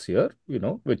Australia this year,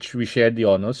 which we shared the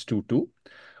honors 2-2.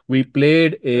 We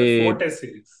played four a test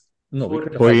series. no, we Four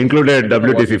played a Oh, he 5-test series. included I don't know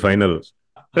what WTC you're talking final.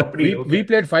 about. Apni, We okay.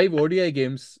 played 5 ODI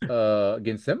games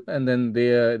against them, and then they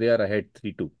are ahead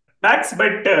 3-2. Max,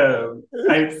 but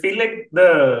I feel like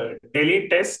the Delhi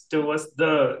test was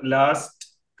the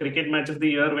last cricket match of the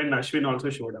year when Ashwin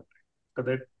also showed up. So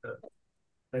that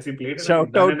has he played?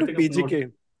 Shout Done out to anything of note?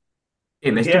 PGK.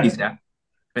 Hey, West Yeah. Indies, yeah.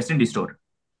 West Indies tour.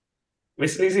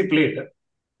 West Indies he played.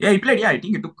 Yeah, he played. Yeah, I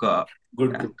think he took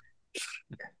Good.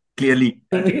 clearly.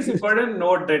 I think it's important to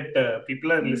note that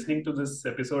people are listening to this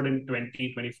episode in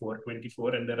 2024,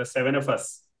 and there are 7 of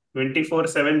us.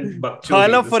 24/7 Bakchodi.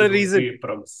 Hala This for a is what reason. we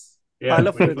promise. Yeah,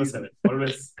 Hala for a 24/7.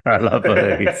 Always. Kala for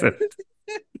a reason.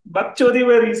 Bakchodi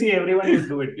were easy. Everyone would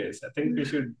do it, guys. I think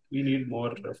we need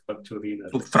more of Bakchodi in our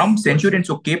So lives. from Centurion,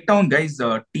 so Cape Town, guys,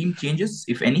 team changes,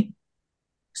 if any.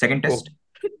 Second test.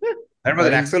 that was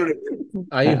an I- acceleration.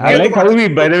 I like how we,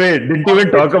 by the way, didn't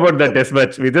even talk about the test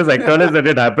match. We just acknowledged that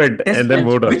it happened Test and then match.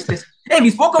 moved on. Which test? Hey,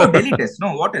 we spoke about Delhi test.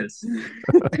 No, what else?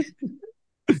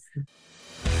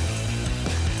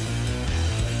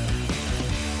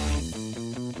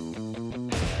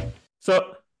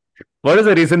 So, what is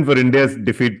the reason for India's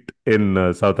defeat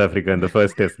in South Africa in the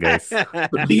first test, guys?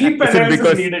 Deep Is it analysis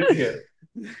because- needed here.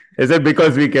 Is it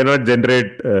because we cannot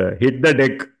generate hit the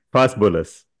deck fast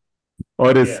bowlers?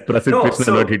 Or is Yeah. Prasidh No, Krishna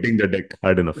so- not hitting the deck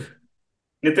hard enough?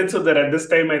 Nitin Sudhar, at this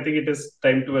time, I think it is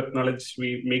time to acknowledge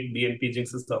we make BNP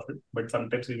jinxes often, but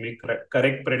sometimes we make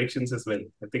correct predictions as well.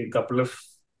 I think a couple of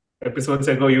episodes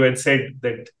ago, you had said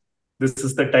that this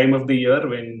is the time of the year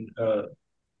when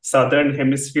Southern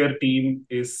Hemisphere team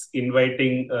is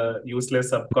inviting a useless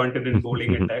subcontinent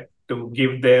bowling attack to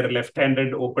give their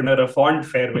left-handed opener a fond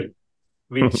farewell,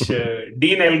 which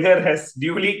Dean Elgar has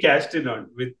duly cashed in on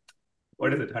with,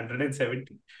 what is it,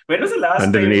 170? When was the last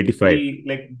 185. time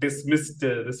we dismissed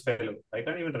this fellow? I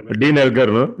can't even remember. Dean Elgar,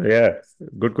 no? Yeah,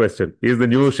 good question. He's the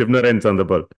new Shivnarine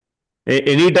Chandrapal.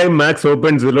 Anytime Max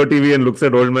opens Willow TV and looks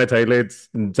at old match highlights,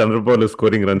 Chandrapal is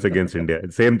scoring runs against India.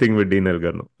 Same thing with Dean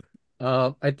Elgar, no?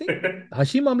 I think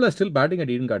Hashim Amla is still batting at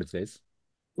Eden Gardens, guys.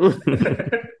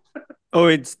 Oh,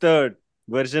 it's the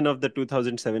version of the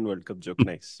 2007 World Cup joke.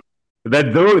 Nice.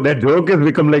 That joke has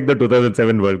become like the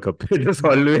 2007 World Cup. It is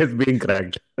always being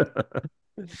cracked.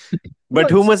 But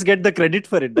who must get the credit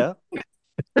for it, da?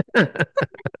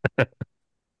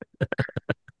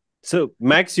 So,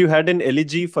 Max, you had an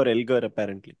elegy for Elgar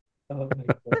apparently. Oh my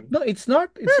God. No, it's not.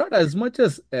 It's not as much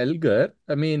as Elgar.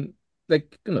 I mean,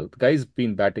 like the guy's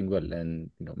been batting well and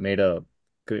made a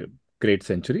great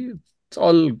century. It's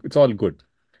all good.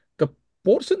 The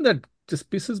portion that just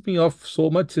pisses me off so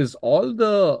much is all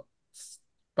the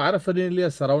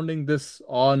paraphernalia surrounding this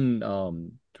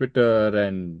on Twitter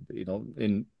and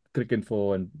in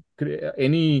Cricinfo and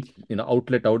any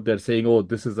outlet out there saying, "Oh,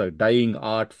 this is a dying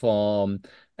art form,"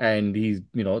 and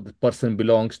the person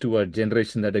belongs to a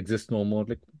generation that exists no more.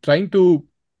 Like trying to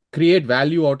create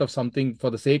value out of something for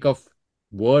the sake of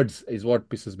words is what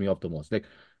pisses me off the most. Like,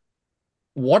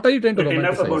 what are you trying to But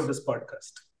enough about romanticize? this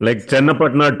podcast. Like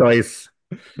Chennapatna toys,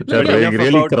 which are Yeah, doing Enough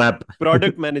really about crap.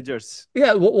 product managers.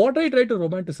 Yeah, what are you trying to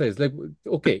romanticize? Like,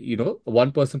 okay,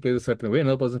 one person plays a certain way,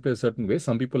 another person plays a certain way.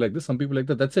 Some people like this, some people like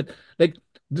that. That's it. Like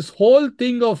this whole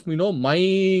thing of my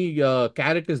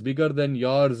carrot is bigger than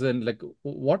yours, and like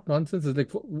what nonsense is like?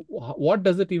 What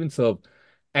does it even serve?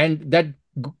 And that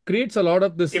creates a lot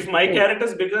of this. If my carrot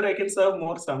is bigger, I can serve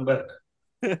more sambar.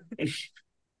 Or You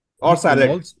can salad.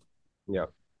 also, Yeah.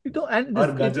 and Or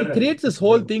it gajar creates this halwa.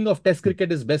 whole thing of test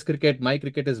cricket is best cricket, my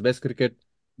cricket is best cricket.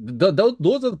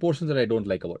 Those are the portions that I don't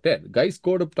like about it. Guy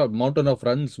scored a mountain of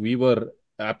runs. We were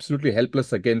absolutely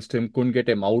helpless against him, couldn't get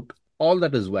him out. All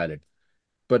that is valid.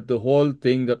 But the whole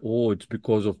thing that, oh, it's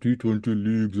because of T20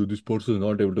 leagues or this person is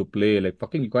not able to play. Like,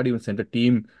 fucking, you can't even send a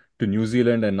team to New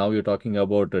Zealand and now you're talking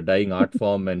about a dying art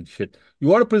form and shit. You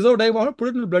want to preserve dying, I want to put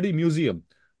it in a bloody museum.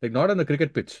 Like, not on a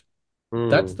cricket pitch.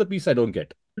 That's the piece I don't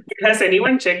get. Has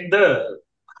anyone checked the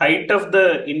height of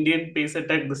the Indian pace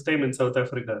attack this time in South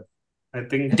Africa? I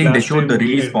think they last showed the time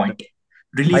we release had- point.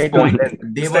 Release Height or point. length?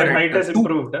 They This were time height at has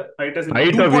improved. Height has Height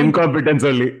improved. of incompetence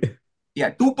only.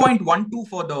 2.12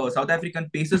 for the South African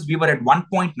paces. We were at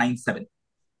 1.97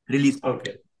 release point.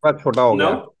 Okay. बस छोटा हो गया.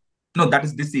 Now, No, that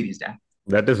is this series, Dan.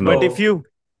 That is But not. if you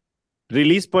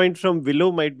release point from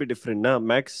Willow might be different, na,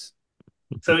 Max?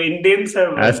 so Indians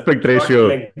have Aspect short ratio,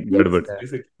 length, गड़बड़.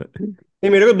 basically. नहीं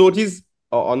मेरे को दो चीज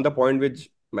on the point which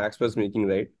Max was making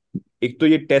right. एक तो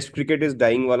ये test cricket is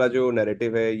dying वाला जो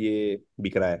नैरेटिव है ये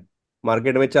बिक रहा है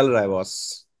मार्केट में, चल रहा है बॉस,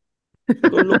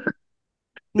 तो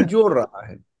लोग जोड़ रहा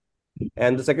है.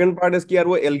 And the second part is कि यार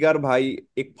वो एल्गार भाई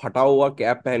एक फटा हुआ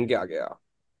कैप पहन के आ गया,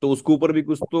 तो उसके ऊपर भी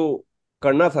कुछ तो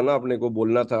करना था ना, अपने को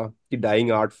बोलना था कि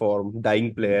dying art form,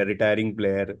 dying player, retiring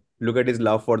player, look at his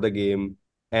love for the game.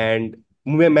 And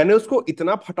मैंने उसको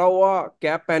इतना फटा हुआ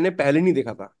कैप पहने पहले नहीं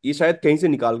देखा था. ये शायद कहीं से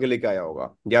निकाल के लेके आया होगा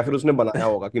या फिर उसने बनाया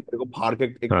होगा कि मेरे को फाड़ के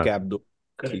एक हाँ. कैप दो.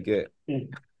 Correct. ठीक है.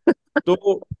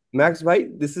 तो मैक्स भाई,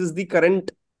 this is the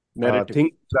current Narrative. Thing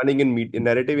running in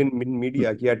narrative in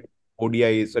media कि यार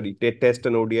ODI, sorry, test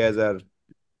and ODIs are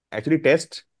actually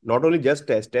not only just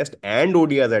test and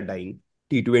ODIs are dying.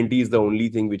 T20 is the only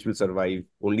thing which will survive.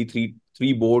 Only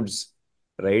three boards,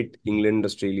 right? England,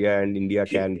 Australia, and India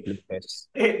can play tests.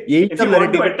 Hey, Yही if सब you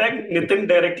want to narrative. attack Nitin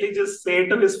directly, just say it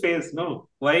to his face. No,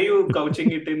 why are you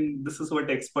couching it in? This is what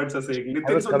experts are saying.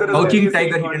 Nitin was Sundar is Couching already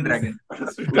tiger, saying on hidden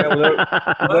this- dragon. मैं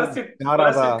उधर First it जा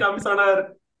रहा था. comes on our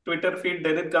Twitter feed,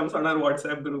 then it comes on our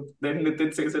WhatsApp group, then Nitin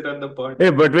says it on the pod. Hey,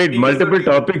 but wait, He is multiple only-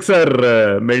 topics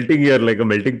are melting here like a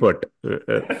melting pot.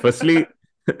 Firstly,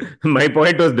 my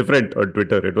point was different on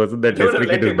Twitter. It wasn't that No, test no, let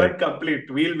cricket is him bad.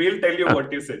 complete. We'll tell you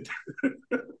what you said.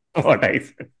 What I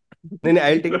said. नहीं,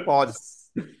 I'll take a pause.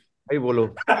 भाई बोलो.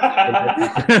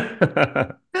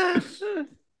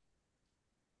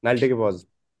 I'll take a pause.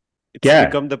 It's क्या?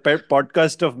 become the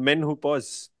podcast of men who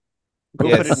pause. Go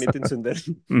Yes. for it, Nitin Sundar.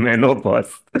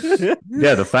 Menopause.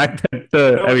 Yeah, the fact that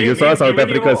No, I mean, you saw we've South given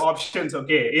you Africa's. options.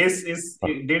 Okay,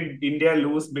 did India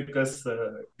lose because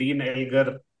Dean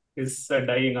Elgar is a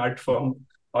dying art form,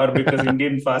 or because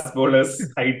Indian fast bowlers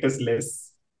height is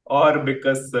less, or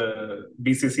because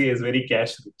BCCI is very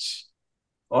cash rich,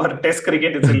 or Test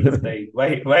cricket itself is dying?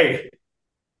 Why?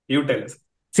 You tell us.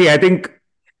 See, I think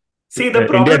See, the India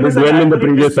problem did is an well in the accurate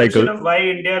previous description cycle. of why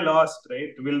India lost,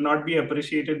 right? Will not be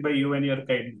appreciated by you and your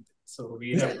kind. So we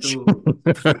have to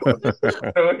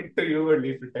throw it to you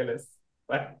only to tell us.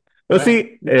 Why? So see,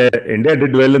 India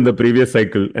did well in the previous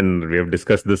cycle, and we have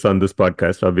discussed this on this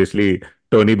podcast. Obviously,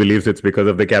 Tony believes it's because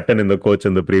of the captain and the coach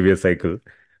in the previous cycle.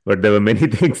 But there were many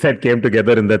things that came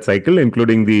together in that cycle,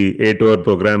 including the 8-over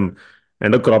program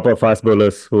and a crop of fast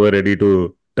bowlers who were ready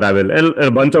to travel, and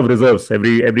a bunch of reserves.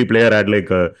 Every player had like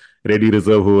a ready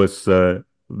reserve who was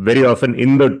very often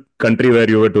in the country where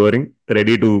you were touring,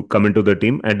 ready to come into the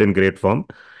team and in great form,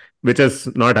 which has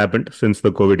not happened since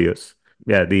the COVID years.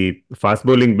 Yeah, the fast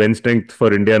bowling bench strength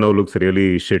for India now looks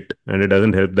really shit, and it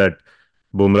doesn't help that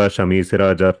Bumrah, Shami,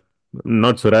 Siraj are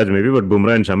not Suraj maybe, but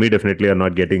Bumrah and Shami definitely are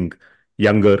not getting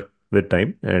younger. with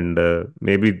time, and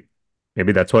maybe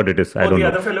that's what it is. I Oh, don't the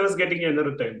know. other fellow is getting younger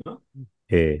with time, huh?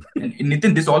 Hey, And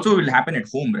Nitin, this also will happen at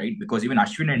home, right? Because even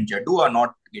Ashwin and Jaddu are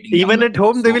not getting Even younger at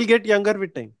home, they so will get younger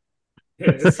with time.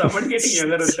 Yeah, just someone getting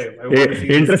younger with time. I want to see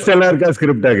this. Interstellar का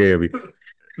script आ गया अभी.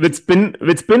 With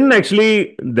spin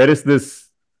actually there is this,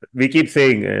 we keep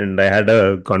saying, and I had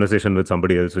a conversation with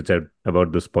somebody else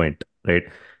about this point, right?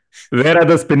 Where are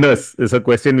the spinners is a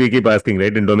question we keep asking,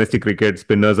 right? In domestic cricket,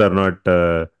 spinners are not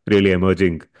really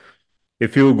emerging.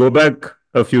 If you go back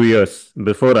a few years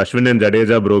before Ashwin and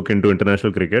Jadeja broke into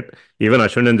international cricket, even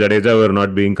Ashwin and Jadeja were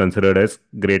not being considered as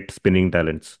great spinning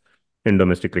talents in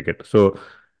domestic cricket. So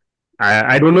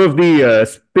I don't know if the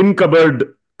spin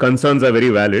cupboard concerns are very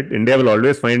valid. India will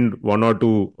always find one or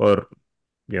two, or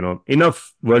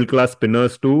enough world-class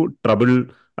spinners to trouble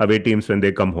away teams when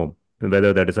they come home,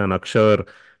 whether that is an Akshar,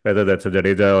 whether that's a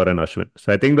Jadeja or an Ashwin.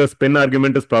 So I think the spin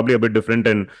argument is probably a bit different,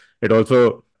 and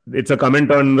it's a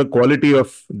comment on the quality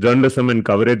of journalism and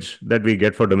coverage that we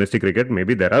get for domestic cricket.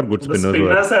 Maybe there are good The spinners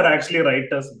spinners are actually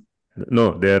writers.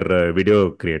 no, they're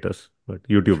video creators, but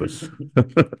YouTubers.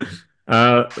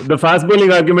 The fast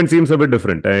bowling argument seems a bit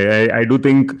different. I do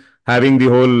think having the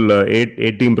whole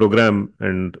eight team program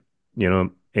and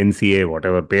NCA,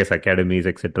 whatever, pace academies,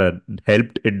 etc.,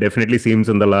 helped. It definitely seems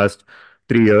in the last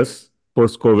 3 years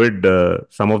post COVID,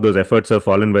 some of those efforts have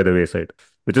fallen by the wayside,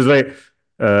 which is why.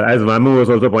 As Mamu was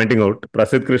also pointing out,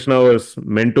 Prasidh Krishna was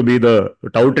meant to be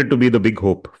touted to be the big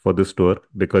hope for this tour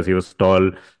because he was tall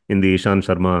in the Ishan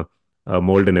Sharma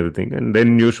mold and everything. And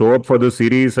then you show up for the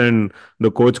series and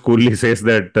the coach coolly says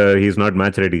that he's not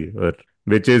match ready,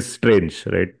 which is strange,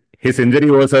 right? His injury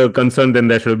was a concern, then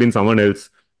there should have been someone else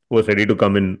who was ready to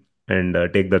come in and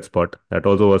take that spot. That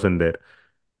also wasn't there.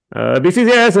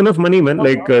 BCCI has enough money, man.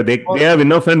 Like they have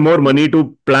enough and more money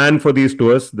to plan for these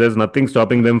tours. There's nothing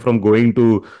stopping them from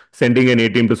sending an A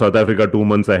team to South Africa 2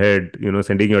 months ahead.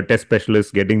 Sending your test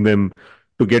specialists, getting them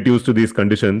to get used to these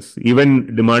conditions,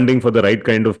 even demanding for the right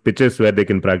kind of pitches where they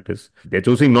can practice. They're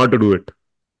choosing not to do it.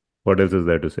 What else is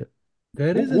there to say?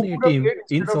 There is Who an A could have team played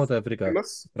in instead of South Africa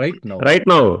famous? right now. Right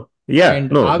now, yeah,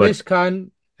 And no, but Avesh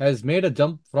Khan has made a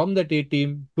jump from that A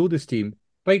team to this team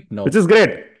right now. which is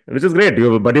great. Which is great.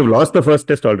 But you've lost the first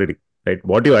test already, right?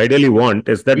 What you ideally want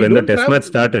is that We when the don't test match travel.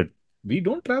 started, We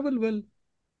don't travel well.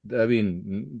 I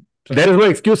mean, there is no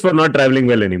excuse for not traveling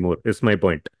well anymore, is my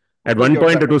point. At Because one you're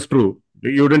point, it was traveling. true.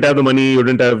 You didn't have the money, you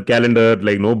didn't have calendar,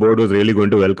 like no board was really going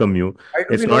to welcome you. Why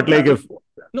do It's we not not like travel?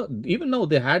 if no, even now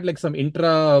they had like some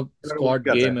intra-squad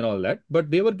game and all that, but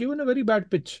they were given a very bad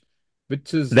pitch,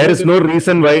 which is there no is no different.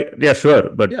 reason why, yeah,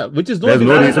 sure, but Yeah, which is no there's no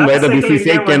different. reason why the cycle, BCCI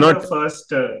India won the cannot,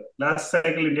 first. Last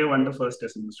cycle, India won the first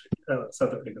test in history.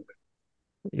 South Africa.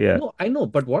 yeah. No, I know,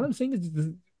 but what I'm saying is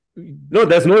No,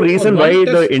 there's no for reason one why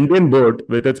test. the Indian board,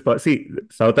 with its see,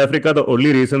 South Africa, the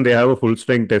only reason they have a full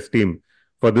strength test team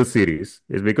for this series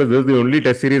is because this is the only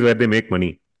test series where they make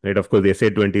money. Right? Of course, the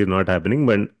SA20 is not happening,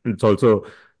 but it's also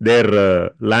their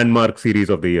landmark series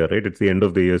of the year. Right? It's the end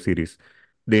of the year series.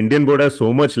 The Indian board has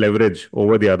so much leverage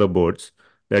over the other boards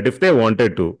that if they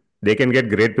wanted to, they can get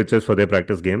great pitches for their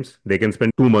practice games. They can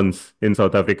spend 2 months in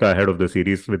South Africa ahead of the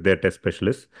series with their test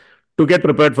specialists to get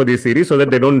prepared for this series so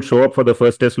that they don't show up for the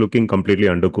first test looking completely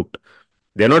undercooked.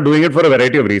 They're not doing it for a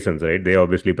variety of reasons, right? They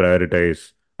obviously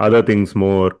prioritize other things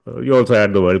more. You also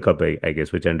had the World Cup, I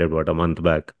guess, which ended, a month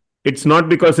back. It's not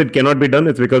because it cannot be done,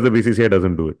 it's because the BCCI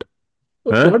doesn't do it.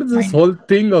 Huh? What is this whole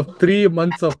thing of 3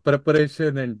 months of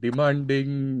preparation and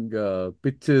demanding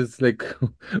pitches? Like,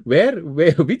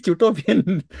 which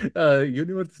utopian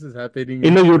universe is this happening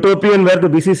In in? a utopian where the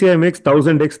BCCI makes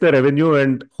 1,000x the revenue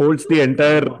and holds the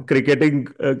entire cricketing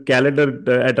calendar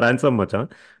at ransom, macha.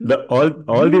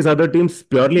 All these other teams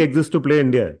purely exist to play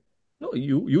India. No,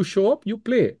 you show up, you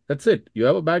play. That's it. You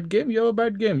have a bad game, you have a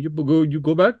bad game. You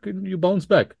go back and you bounce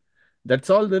back.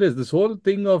 That's all there is. This whole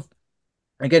thing of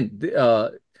again,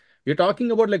 you're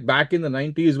talking about like back in the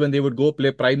 90s when they would go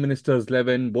play Prime Minister's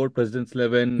 11, Board President's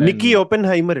 11. Nicky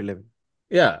Oppenheimer 11.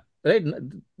 Yeah, right.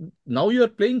 Now you're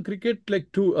playing cricket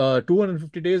like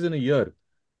 250 days in a year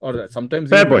or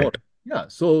sometimes Fair even more. point. Yeah,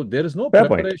 so there is no Fair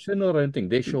point. preparation or anything.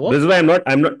 They show up. This is why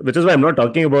which is why I'm not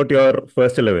talking about your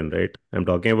first 11, right? I'm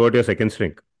talking about your second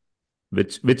string,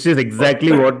 which is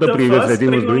exactly what the previous first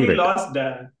regime was string doing, only right? lost.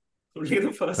 Only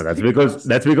the first That's string because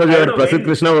lost. your I don't know, Prasidh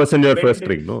Krishna wasn't your when first did-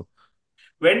 string, no?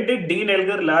 When did Dean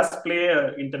Elgar last play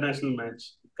an international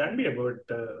match? It can't be about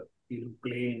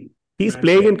playing. He's match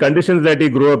playing in like- conditions that he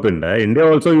grew up in. India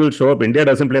also, you'll show up. India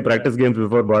doesn't play practice games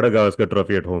before Border Gavaskar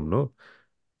Trophy at home, no?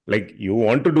 Like, you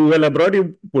want to do well abroad,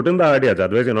 you put in the hard yards.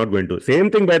 Otherwise, you're not going to.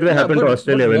 Same thing, by the way, happened to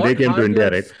Australia when they came to India,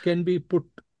 right? Can be put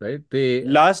right? They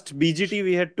Last BGT,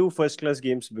 we had 2 first-class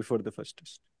games before the first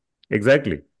test.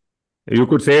 Exactly. You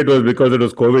could say it was because it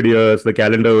was COVID years, the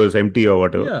calendar was empty or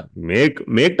whatever. Yeah. Make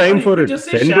Or time you for could it. just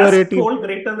say Send your Shaz 18. scored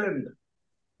greater than.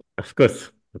 Of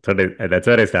course. That's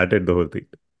where I started the whole thing.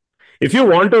 If you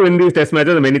want to win these test matches,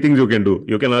 there are many things you can do.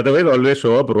 You can otherwise always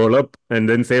show up, roll up, and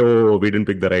then say, oh, we didn't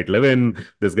pick the right 11.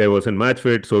 This guy wasn't match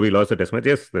fit, so we lost the test match.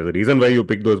 Yes, there's a reason why you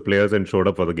picked those players and showed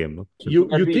up for the game. No? You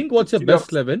the think what's your history of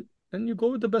best 11, and you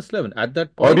go with the best 11. At that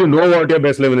Or point, you know what your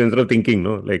best 11 instead of thinking,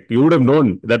 no? Like you would have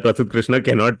known that Prasidh Krishna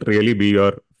cannot really be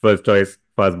your first choice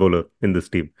fast bowler in this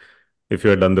team if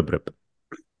you had done the prep.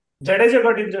 Jadeja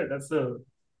got injured. That's the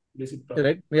basic problem.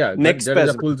 right? Yeah, Neck Jadeja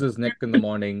spasm. pulls his neck in the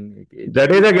morning.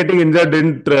 Jadeja getting injured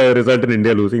didn't result in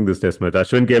India losing this test match.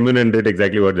 Ashwin came in and did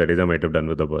exactly what Jadeja might have done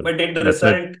with the ball. But it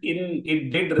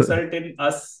did result in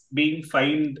us being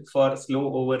fined for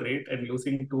slow over rate and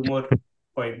losing 2 more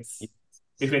points.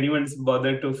 If anyone's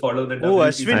bothered to follow the Oh, WTC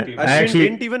Ashwin table. actually-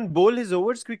 didn't even bowl his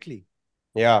overs quickly.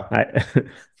 Yeah.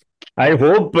 I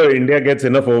hope India gets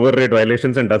enough over rate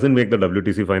violations and doesn't make the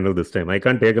WTC final this time. I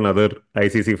can't take another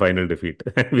ICC final defeat.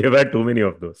 We have had too many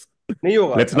of those. नहीं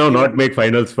होगा. Let's now अगली not bar make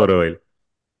finals for a while.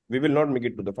 we will not make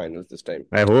it to the finals this time.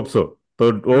 I hope so.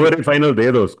 तो over rate final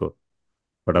दे दो उसको.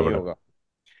 नहीं फटाफट. होगा.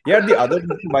 Yeah, the other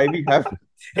reason why we have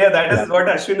Yeah, that is what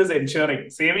Ashwin is ensuring.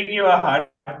 Saving you a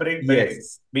heartbreak by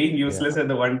Yes. being useless at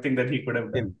the one thing that he could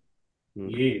have done.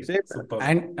 Yeah, Save that. super.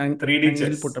 And 3D he'll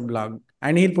chess. put a blog.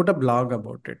 And he'll put a blog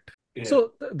about it. Yeah.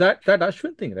 So that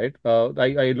Ashwin thing, right?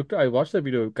 I watched the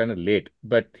video kind of late,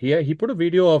 but he put a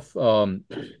video of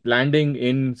landing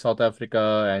in South Africa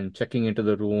and checking into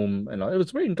the room and all. It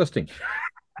was very interesting.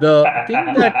 The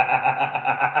thing that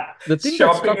Shopping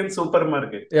struck, in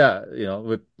supermarket. yeah,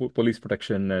 with police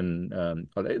protection and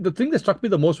all that. The thing that struck me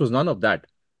the most was none of that,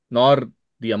 nor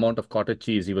the amount of cottage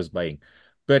cheese he was buying,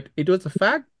 but it was the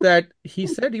fact that he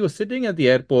said he was sitting at the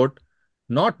airport,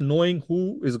 not knowing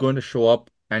who is going to show up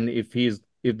and if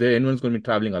anyone's going to be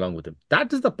traveling along with him.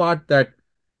 That is the part that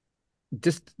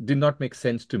just did not make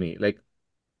sense to me. Like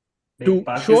to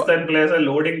Pakistan players are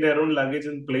loading their own luggage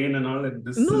in plane and all, and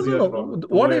this is your problem.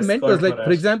 What I No meant was, escort like, for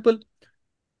for example,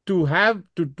 to have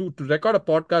to record a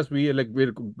podcast, we're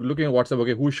looking at WhatsApp.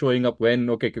 Okay, who's showing up when?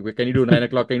 Okay, can you do 9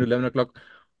 o'clock? Can you do 11 o'clock?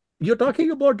 You're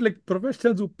talking about like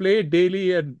professionals who play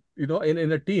daily and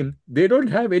in a team. They don't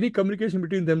have any communication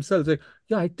between themselves. Like,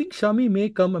 yeah, I think Shami may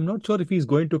come. I'm not sure if he's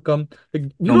going to come. Like,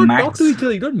 you don't talk to each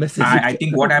other. You don't message. I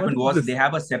think what happened was they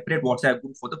have a separate WhatsApp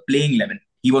group for the playing 11.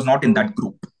 He was not in that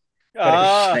group.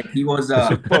 Like he was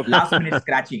last minute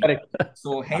scratching.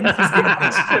 So hence he's getting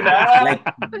mixed. Like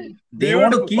they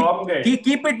want to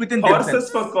keep it within horses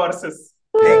themselves. for courses.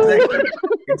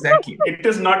 Exactly. It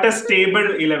is not a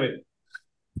stable 11.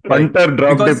 Punter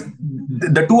dropped Because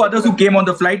it. the 2 others who came on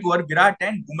the flight were Virat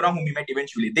and Bumrah, whom we met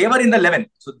eventually. They were in the 11.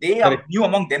 So they knew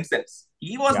among themselves.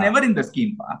 He was never in the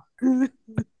scheme.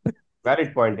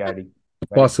 valid point, Daddy.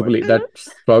 Possibly. That's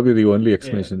probably the only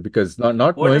explanation because not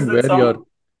What knowing is the where song? you're.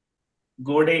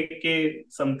 Gode ke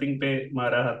something pe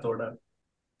mara hathoda.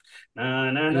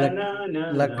 Na na na na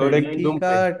na. लकड़ी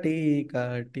काटी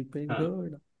काटी पे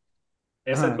घोड़ा.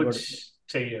 ऐसा हाँ, कुछ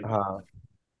चाहिए. हाँ.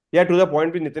 Yeah, to the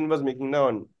point which Nitin was making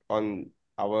now on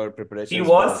our preparations. He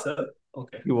was,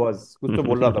 okay. He was. कुछ तो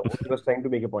बोल रहा था. He was trying to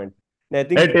make a point. I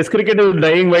think test cricket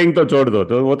dying vying तो छोड़ दो,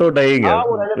 तो वो तो डाइंग है. हाँ,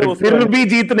 वो रहने दो, फिर भी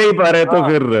जीत नहीं पा रहे तो हाँ.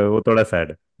 फिर वो थोड़ा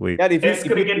सैड. वही. यार, Test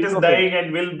cricket is dying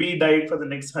and will be dying for the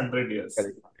next 100 years.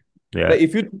 Yeah. Like,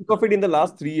 if you think of it in the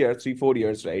last 3-4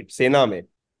 years, right? Sena mein,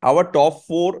 our top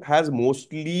 4 has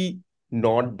mostly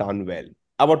not done well.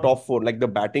 Our top 4, like the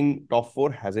batting top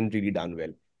 4 hasn't really done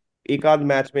well. एक आध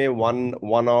match में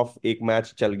one of एक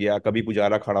match चल गया, कभी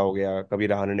पुजारा खड़ा हो गया, कभी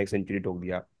रहाणे ने एक सेंचुरी ठोक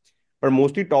दिया, पर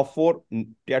मोस्टली टॉप 4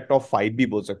 या टॉप 5 भी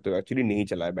बोल सकते हो, एक्चुअली नहीं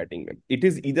चला है बैटिंग में. It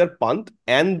is either Pant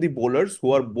and the bowlers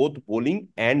who are both bowling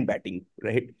and batting,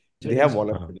 right? They have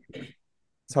one of.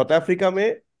 South Africa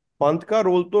में पंत का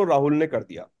रोल तो राहुल ने कर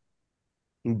दिया,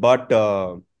 बट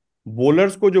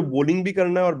बॉलर्स को जो बॉलिंग भी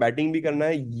करना है और बैटिंग भी करना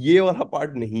है, ये वाला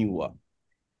पार्ट नहीं हुआ,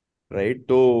 राइट?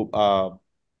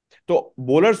 तो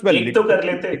बॉलर्स में एक तो कर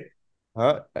लेते.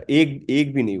 हाँ,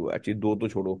 एक भी नहीं हुआ एक्चुअली, 2 तो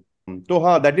छोड़ो. तो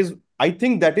हाँ, that is, I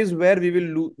think that is where we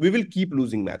will keep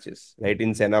losing matches, right,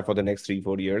 इन सेना for the next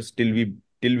 3-4 years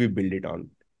till we build it on.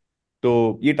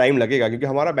 तो ये टाइम लगेगा क्योंकि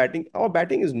हमारा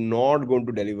batting is not going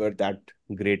to deliver that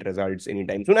great results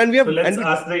anytime soon. And we have. So let's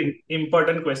ask the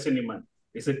important question, Iman.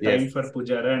 Is it time for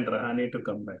Pujara and Rahane to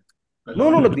come back? No.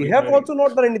 They have also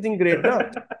not done anything great, na.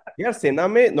 यार सेना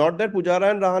में not that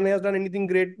Pujara and Rahane has done anything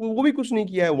great. वो भी कुछ नहीं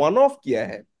किया है, one off किया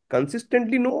है.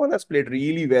 consistently no one has played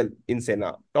really well in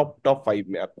Sena. Top 5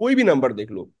 में आप कोई भी नंबर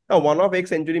देख लो ना, one of एक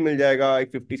सेंचुरी मिल जाएगा,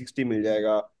 एक 50-60 मिल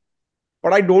जाएगा,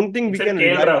 but I don't think we Except can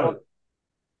KL rely on Rahul.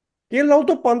 KL Rahul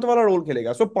तो पंत वाला रोल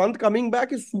खेलेगा, सो Pant coming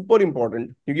back is super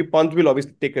important क्योंकि Pant will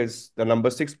obviously take the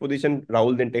number 6 position,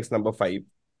 Rahul then takes number 5,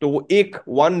 तो वो एक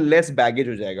वन लेस बैगेज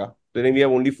हो जाएगा, तो then we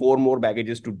have only 4 more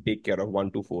baggages to take care of,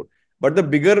 1 to 4, but the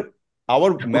bigger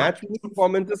our match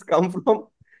performances come from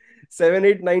 7,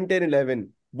 8, 9, 10, 11,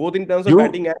 both in terms of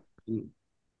batting and bowling.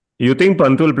 You think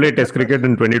Pant will play Test cricket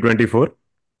in 2024?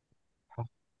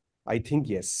 I think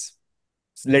yes,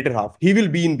 later half he will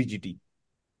be in BGT.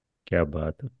 क्या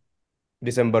बात है.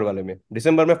 दिसंबर वाले में,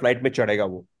 दिसंबर में flight में चढ़ेगा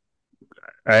वो.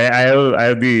 I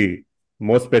have the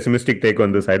most pessimistic take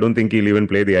on this. I don't think he'll even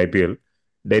play the IPL.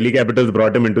 Delhi Capitals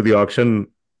brought him into the auction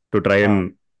to try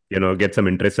and get some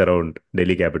interest around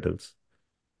Delhi Capitals.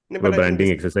 नहीं, वो but I think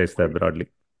branding exercise था broadly.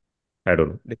 I don't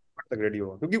know. दिसंबर तक ready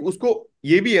होगा क्योंकि उसको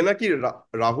ये भी है ना कि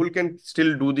Rahul can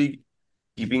still do the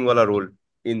keeping वाला रोल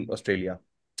इन ऑस्ट्रेलिया.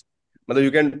 मतलब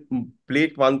you can play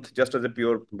Pant just as a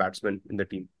pure batsman in the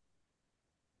team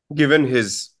given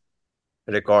his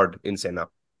record in सेना.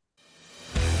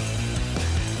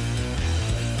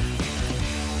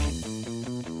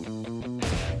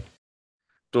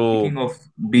 तो Speaking of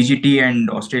BGT and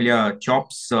Australia,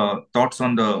 Chops, thoughts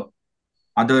on the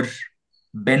other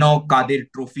Beno Kadir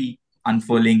Trophy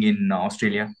unfurling in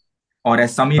Australia? Or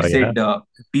as Samir said,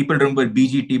 people remember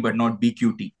BGT but not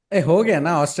BQT. हो गया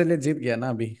ना, Australia जीत गया ना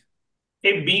अभी.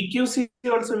 Hey, BQC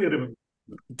also we remember.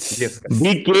 yes,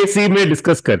 BKC में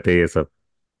discuss करते हैं ये सब.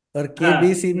 और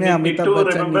केबीसी में अमिताभ Nittu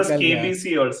बच्चन remembers निकल गया.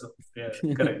 KBC also.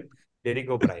 Yeah, correct. Derek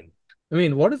O'Brien. I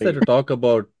mean, what is there to talk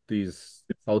about these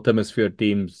South Hemisphere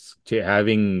teams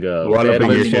having Walloping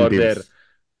farewells Asian for teams.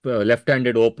 their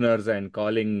left-handed openers and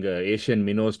calling Asian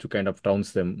minnows to kind of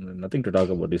trounce them? Nothing to talk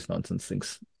about these nonsense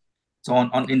things. So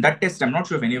on in that test, I'm not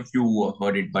sure if any of you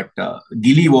heard it, but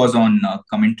Gilly was on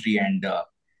commentary and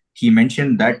he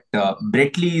mentioned that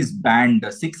Brett Lee is banned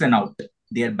 6 and out.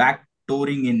 They are back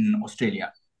touring in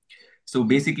Australia. So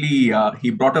basically, he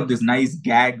brought up this nice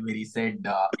gag where he said,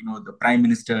 the Prime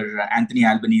Minister Anthony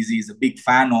Albanese is a big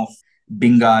fan of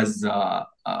Binga's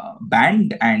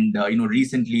band, and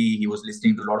recently he was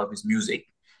listening to a lot of his music.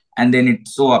 And then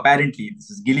apparently this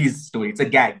is Gilly's story. It's a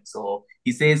gag. So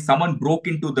he says someone broke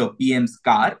into the PM's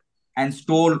car and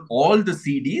stole all the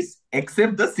CDs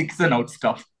except the 6 and out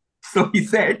stuff. So he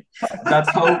said that's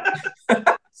how.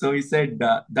 So he said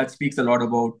that speaks a lot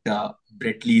about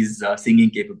Brett Lee's singing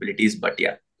capabilities. But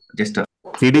yeah, just a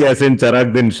CD as in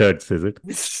Charagbin shirts, is it?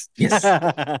 yes,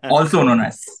 also known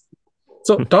as.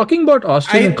 So talking about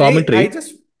Australian commentary.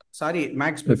 Sorry,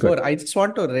 Max, before I just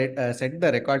want to set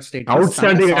the record straight.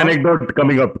 Outstanding anecdote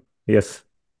coming up. Yes.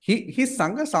 He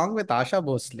sung a song with Asha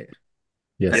Bhosle.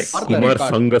 Yes. Kumar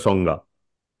Sanga Songa.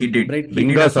 He did.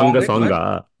 Binga Sanga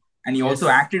Songa. And he also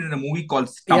acted in a movie called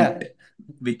Stumped,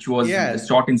 which was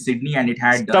shot in Sydney, and it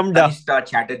had Tanishta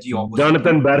Chatterjee opposite.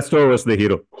 Jonathan Barstow was the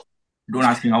hero. Don't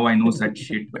ask me how I know such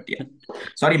shit, but yeah.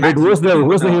 Sorry, Max. Wait, who was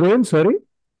the heroine? Sorry?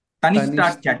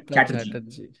 Tanishta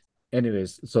Chatterjee.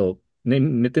 Anyways, so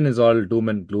Nitin is all doom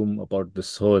and gloom about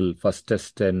this whole first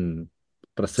test and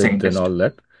Prasidh and all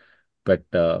that. But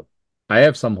I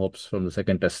have some hopes from the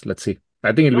second test. Let's see.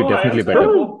 I think it'll be definitely better.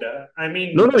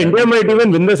 No, India might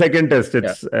even win the second test.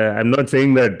 It's I'm not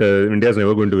saying that India is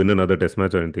never going to win another test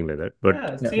match or anything like that. But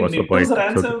what's the point?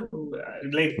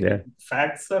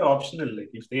 Facts are optional. Like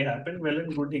if they happen, well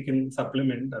and good, he can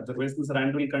supplement. Otherwise, this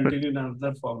rant will continue in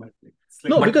another format.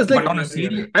 Because on a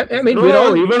serious, I mean,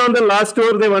 even on the last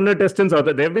tour, they won a test in South.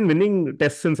 They've been winning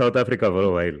tests in South Africa for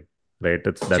a while. Right,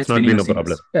 that's not been a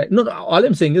problem. Yeah, no, all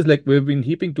I'm saying is like we've been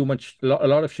heaping too much, a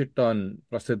lot of shit on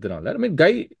Prasidh and all that. I mean,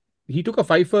 he took a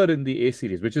fifer in the A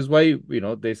series, which is why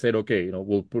they said, okay,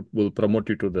 we'll promote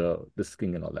you to this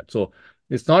king and all that. So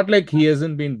it's not like he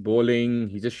hasn't been bowling.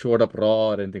 He just showed up raw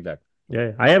or anything like that.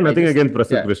 Yeah, I have nothing against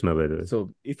Prasidh Krishna, by the way.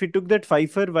 So if he took that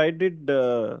fifer, why did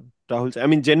Rahul? I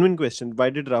mean, genuine question. Why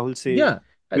did Rahul say? Yeah.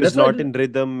 He was not in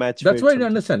rhythm match. That's why I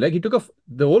understand. Like he took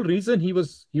the whole reason he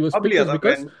was picked was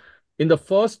because in the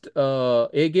first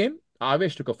A game,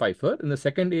 Avesh took a fifer. In the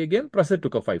second A game, Prasidh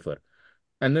took a fifer.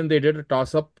 And then they did a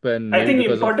toss up. And I think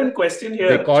important question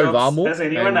here. They called Chops, Vamu has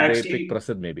anyone and actually, they picked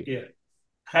Prasidh maybe. Yeah.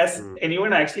 Has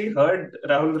anyone actually heard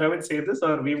Rahul Dravid say this,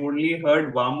 or we've only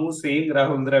heard Vamu saying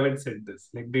Rahul Dravid said this?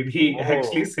 Like, did he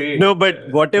actually say? No,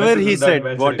 but whatever he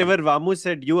said, whatever Vamu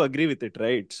said, you agree with it,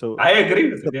 right? So I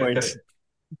agree with it. Yeah, correct.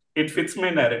 It fits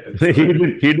my narrative. he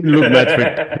didn't look match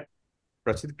fit.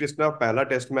 Prasidh Krishna पहला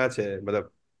test match है, मतलब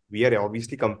we are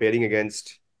obviously comparing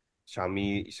against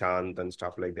Shami, Ishant and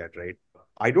stuff like that, right?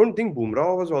 I don't think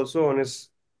Bumrah was also on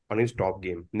his top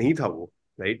game. नहीं था वो,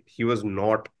 right? He was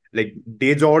not like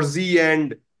DeJorsey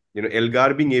and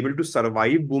Elgar being able to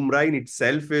survive Bumrah in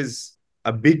itself is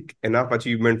a big enough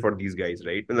achievement for these guys,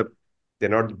 right? They're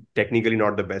not technically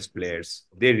not the best players.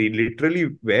 They literally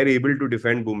were able to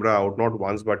defend Bumrah out not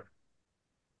once but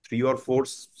 3 or 4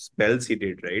 spells he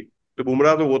did, right? So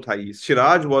Bumrah तो वो था ही.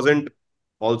 Siraj wasn't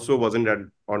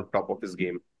on top of his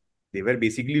game. They were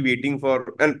basically waiting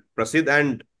for, and Prasidh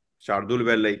and Shardul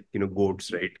were like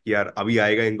goats, right? कि यार अभी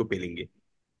आएगा इनको पेलेंगे.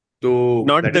 So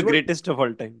Not that the is what. greatest of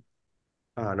all time.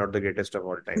 Not the greatest of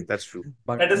all time. That's true.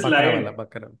 That is बकरा live. वाला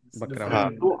बकरा It's बकरा हाँ,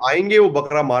 different. तो आएंगे वो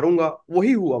बकरा मारूंगा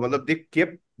वही हुआ मतलब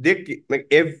like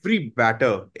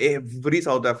every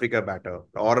South Africa batter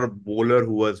or bowler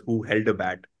who held a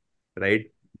bat, right?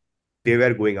 They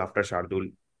were going after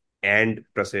Shardul and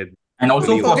Prasidh. And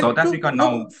also Only for one. South Africa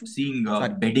no, now, seeing sorry.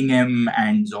 Bedingham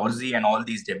and Zorzi and all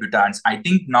these debutants, I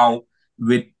think now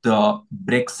with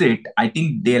Brexit, I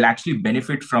think they'll actually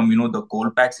benefit from the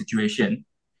coal pack situation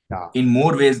Yeah. in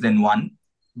more ways than one.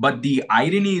 But the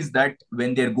irony is that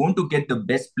when they're going to get the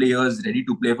best players ready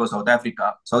to play for South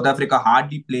Africa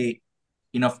hardly play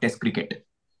enough Test cricket,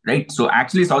 right? So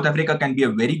actually, South Africa can be a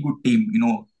very good team,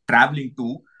 traveling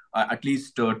to at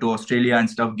least to Australia and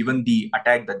stuff, given the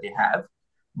attack that they have.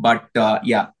 But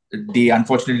yeah, they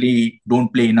unfortunately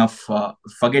don't play enough.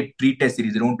 Forget 3 Test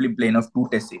series; they don't play enough 2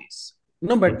 Test series.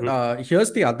 No, but Mhm.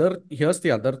 here's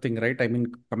the other thing, right? I mean,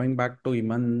 coming back to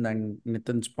Iman and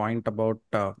Nitin's point about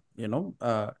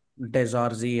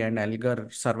Desarzi and Elgar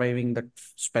surviving that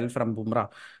spell from Bumrah.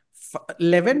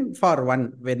 11 for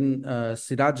 1 when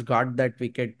Siraj got that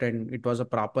wicket and it was a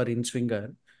proper in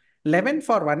swinger. 11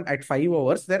 for 1 at 5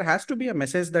 overs. There has to be a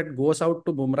message that goes out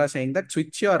to Bumrah saying that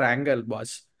switch your angle,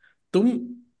 boss. तुम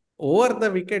over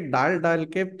the wicket डाल डाल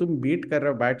के तुम beat कर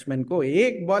रहे हो batsman को,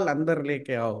 एक बॉल अंदर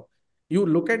लेके आओ. You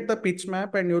look at the pitch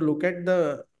map and you look at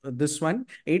this one,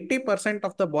 80%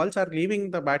 of the balls are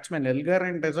leaving the batsman. Elgar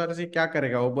and Desarzi क्या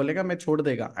करेगा, वो बोलेगा मैं छोड़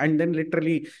देगा, and then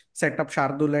literally set up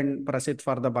Shardul and Prasidh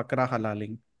for the bakra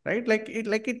halaling, right?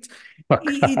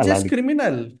 It's just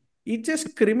criminal. It's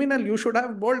just criminal. You should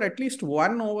have bowled at least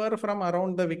one over from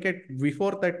around the wicket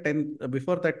before that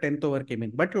 10th over came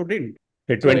in, but you didn't.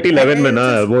 In So 2011 में it's ना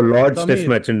just वो Lord's Test Samir,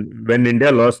 match, and when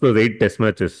India lost those 8 Test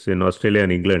matches in Australia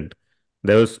and England,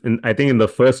 there was I think in the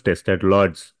first Test at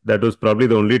Lord's, that was probably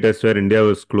the only Test where India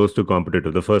was close to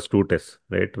competitive. The first 2 Tests,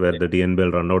 right, where the DN Bell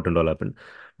run out and all happened.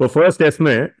 But first Test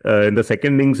में in the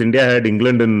second innings, India had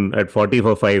England at 40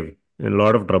 for 5 in a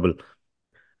lot of trouble,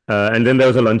 and then there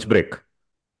was a lunch break.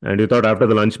 And you thought after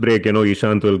the lunch break,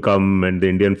 Ishant will come and the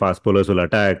Indian fast bowlers will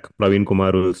attack. Praveen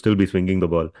Kumar will still be swinging the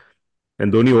ball.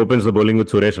 And Dhoni opens the bowling with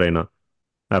Suresh Raina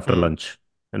after lunch.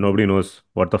 And nobody knows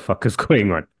what the fuck is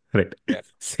going on. Right. Yeah.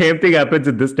 Same thing happens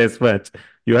in this test match.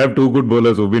 You have 2 good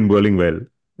bowlers who've been bowling well.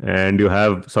 And you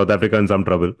have South Africa in some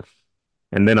trouble.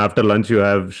 And then after lunch, you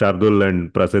have Shardul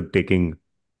and Prasidh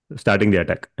starting the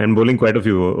attack and bowling quite a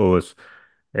few overs.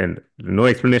 And no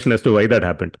explanation as to why that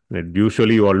happened.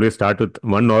 Usually, you always start with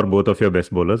one or both of your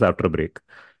best bowlers after a break.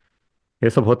 ये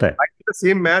सब होता है. In the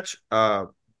same match,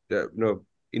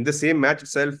 in the same match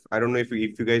itself, I don't know if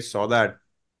you guys saw that,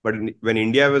 but when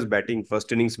India was batting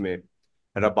first innings में,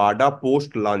 Rabada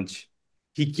post lunch,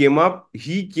 he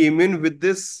came in with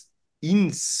this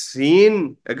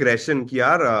insane aggression कि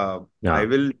यार I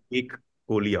will take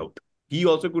Kohli out. He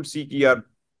also could see कि यार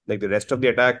like the rest of the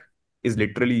attack is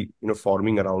literally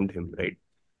forming around him, right?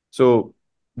 So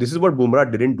this is what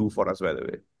Bumrah didn't do for us, by the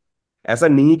way. ऐसा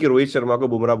नहीं कि रोहित शर्मा को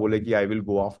बुमराह बोले कि I will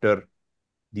go after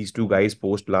these two guys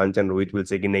post lunch and Rohit will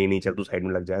say कि नहीं नहीं चल तू साइड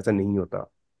में लग जा, ऐसा नहीं होता.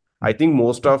 I think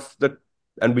most of the,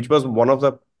 and which was one of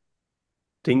the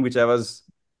thing which I was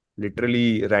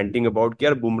literally ranting about कि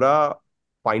यार बुमराह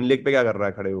फाइन लेग पे क्या कर रहा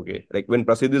है खड़े होके, like when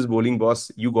Prasidh is bowling,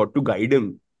 boss, you got to guide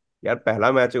him. यार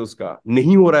पहला मैच है उसका,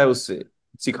 नहीं हो रहा है उससे,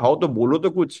 सिखाओ तो, बोलो तो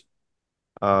कुछ.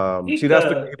 सिराज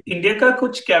तो इंडिया का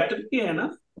कुछ कैप्टन भी है ना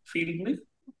फील्ड में.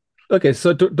 Okay,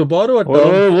 so to borrow a और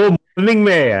term, वो मॉर्निंग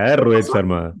में है यार रोहित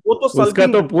शर्मा. वो तो उसका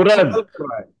सल्किंग तो पूरा कर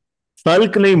रहा है.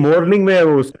 सल्क नहीं, मॉर्निंग में है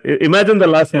वो. Imagine the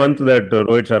last month that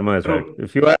Rohit Sharma has had.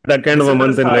 If you had that kind of a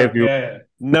month in life, you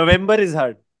November is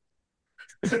hard.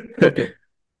 okay,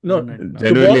 no,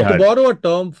 genuinely to hard. borrow a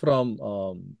term from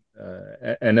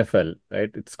NFL,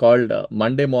 right? It's called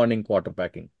Monday morning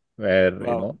quarterbacking, where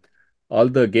all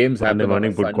the games Monday happen on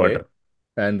morning a put Sunday, quarter.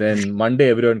 and then Monday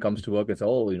everyone comes to work and says,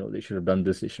 "Oh, they should have done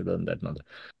this, they should have done that." And all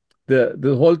that.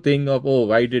 The whole thing of, oh,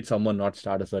 why did someone not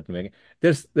start a certain way?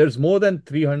 There's more than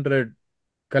 300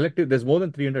 collective. There's more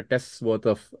than 300 tests worth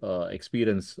of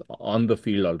experience on the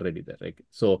field already there, right?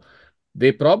 So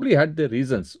they probably had their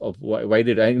reasons of why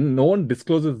they did. No one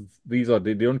discloses these, or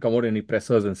they don't come out any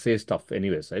pressers and say stuff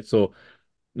anyways, right? So,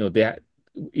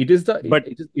 it is the But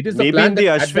it is the maybe plan in the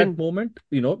that at that Ashwin, moment,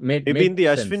 made maybe in the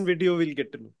sense. Ashwin video we'll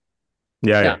get to know.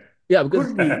 Yeah. Because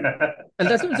Could be. and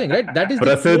that's what I'm saying, right? That is the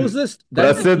Prasidh, closest.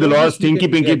 That is the Prasidh lost closest we Stinky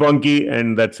can Pinky get. Ponky,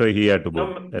 and that's why he had to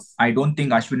bowl. I don't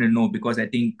think Ashwin will know, because I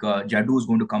think Jaddu is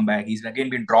going to come back. He's again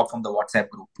been dropped from the WhatsApp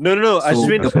group. No. So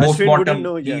Ashwin the wouldn't post-mortem,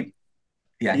 know. Yeah.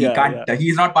 he can't. He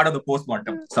is not part of the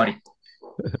post-mortem. Sorry.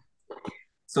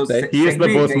 So He is the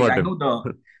segue, guys. I post-mortem.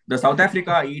 know the South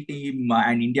Africa A team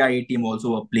and India A team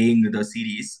also are playing the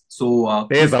series. So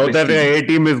Hey, quick South question. Africa A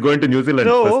team is going to New Zealand.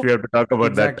 So- First, we have to talk about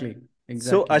Exactly.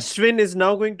 So Ashwin is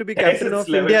now going to be captain Yes, of it's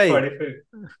India.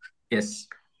 11:45. Yes.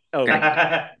 Oh.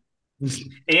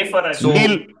 A for that. Ashwin.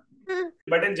 Neil,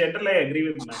 But in general, I agree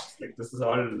with Max. Like, this is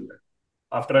all,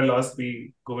 after a loss,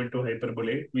 we go into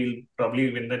hyperbole. We'll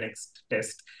probably win the next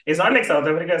test. It's not like South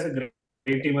Africa is a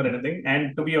great team or anything.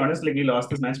 And to be honest, like, we lost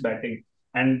this match batting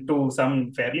and to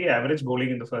some fairly average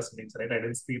bowling in the first innings, right? I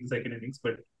didn't see the second innings,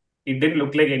 but it didn't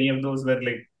look like any of those were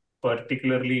like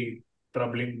particularly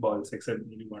troubling balls, except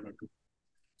maybe one or two.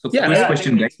 So Yeah, quick I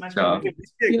question, think guys. next match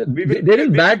will be they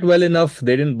didn't bat well enough.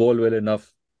 They didn't bowl well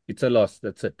enough. It's a loss.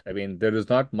 That's it. I mean, there is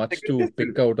not much to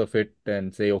pick out of it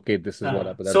and say, okay, this is what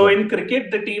happened. So in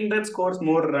cricket, the team that scores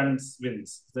more runs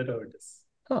wins. Is that how it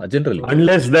is? Generally.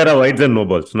 unless there are wides and no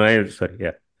balls. No, sorry,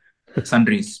 yeah.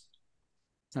 Sunrise.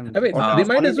 I mean, they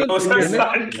might as well. Those are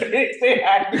Sundays, they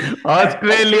had-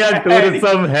 Australia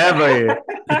tourism hai bhai.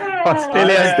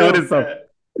 Australia tourism.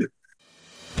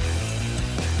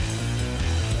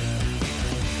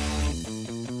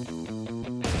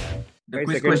 The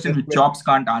quick question which Chops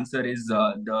can't answer is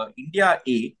the India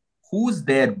A, who's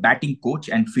their batting coach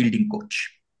and fielding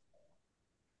coach?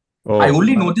 Oh, I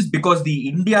only know this because the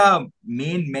India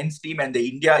main men's team and the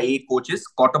India A coaches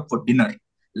caught up for dinner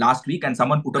last week, and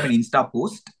someone put up an Insta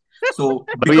post. So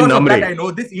because of that, I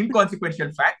know this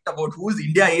inconsequential fact about who's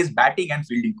India A's batting and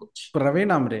fielding coach.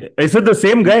 Praveen Amre. Is it the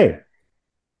same guy?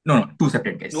 No, two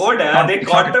separate guys. No, Not- they not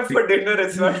caught up a- for dinner.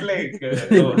 It's not like.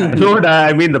 No,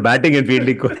 I mean the batting and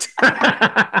fielding coach.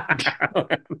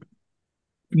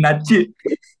 Nachi.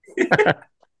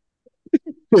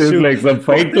 It's like some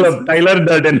fight club. Tyler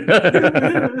Durden.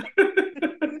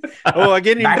 Oh,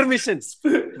 again, intermissions.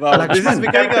 Wow, this is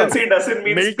becoming Captaincy a doesn't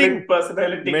mean melting- sprint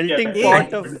personality. melting captain.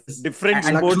 pot of different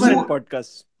And sports Clue- and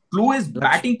podcasts. Clue is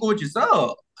batting coach is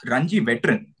a Ranji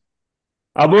veteran.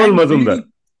 Abol And Mazumdar.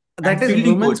 fielding- That and is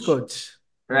fielding women's coach. coach.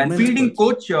 And Women's fielding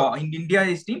coach in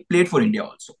India's team played for India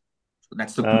also. So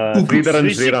that's the two clues. Sridharan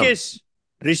Sriram.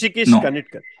 Rishikesh No.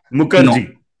 Kanitkar.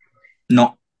 Mukherjee. No.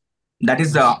 That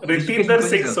is Riteendra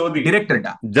Singh Sodhi. director.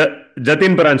 Da.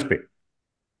 Jatin Paranjpe.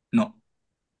 No.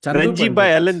 Chandu Ranji by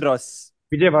Pandit. Alan Ross.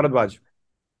 Vijay Bharadwaj.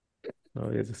 Oh,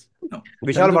 yes.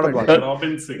 Vishal Chandu Bharadwaj.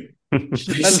 Robin Singh.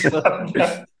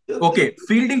 Okay.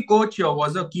 Fielding coach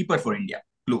was a keeper for India.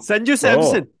 Clue. Sanju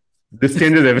Samson. This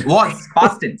changes everything. Was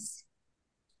past tense.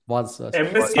 Was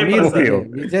MSK Samir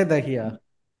Prasad. Vijay Dahiya.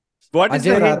 What is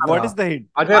Ajay the hint? Ratra. What is the hint?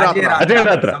 Ajay Ratra. Ajay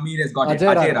Ratra. Samir has got Ajay it.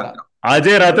 Ajay Ratra. Ratra.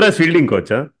 Ajay Ratra is fielding coach,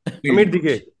 huh? Samir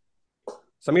Dike.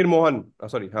 Samir Mohan.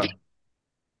 Sorry. Huh.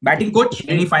 Batting coach.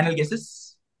 Any final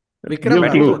guesses? Vikram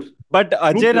Batting Bahadur. But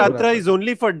Ajay True. Ratra is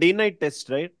only for day-night test,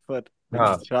 right? For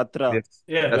Huh. Ratra. Yes.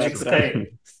 Yeah, That's next true. guy.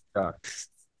 Yeah.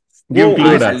 Give वो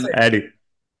clue, I'll- add it.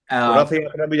 थोड़ा सा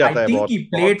यात्रा भी जाता I है think बहुत he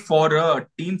played for a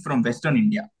team from Western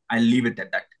India. I'll leave it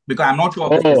at that. Because I'm not sure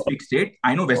of the Oh. specific state.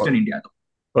 I know Western India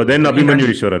though. Oh, then Abhimanyu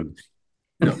Ishwaran.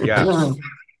 Yeah.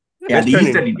 Yeah, the Western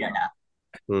Eastern India.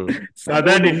 India.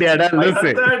 Southern India,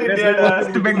 listen. Third India.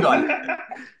 West Bengal.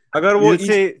 अगर वो You'll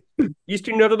say east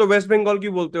India तो waste Bengal की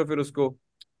बोलते हो फिर उसको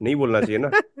नहीं बोलना चाहिए ना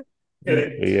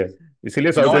Yeah.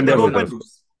 इसीलिए South Not India the बोलता Roman हूँ.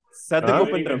 Bruce.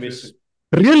 Sadagopan Ramesh.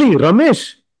 Really? Ramesh?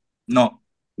 No.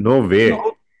 No way.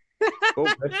 No.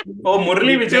 Oh,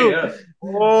 Murli Vijay. Yeah.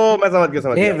 ओ मैं समझ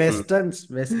गया Hey,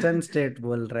 हम्म। Western state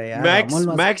बोल रहे हैं यार. Max, Amol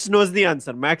Mas- Max knows the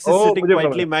answer. Max is Oh, sitting मुझे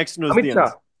quietly. पता। Max knows Amit the Shah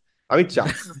answer. Amit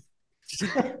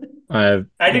Shah I have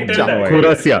I didn't tell no that. idea.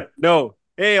 Khurasya. No.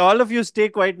 Hey, all of you stay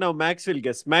quiet now. Max will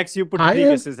guess. Max, you put I three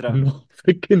have guesses wrong. no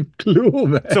freaking clue,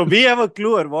 man. So we have a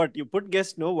clue or what? You put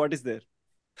guess no. What is there?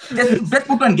 Just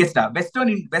put one guest.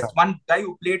 One guy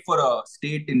who played for a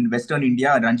state in Western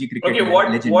India, Ranji cricket Okay,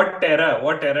 legend. what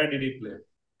era did he play?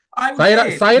 I would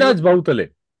say- Sairaj Bautale.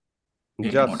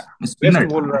 Just Spinner.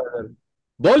 Best बोल रहा है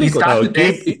Bowling He coach. starts with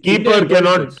S. Keeper Indian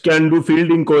bowling coach. can do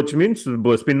fielding coach means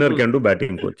spinner can do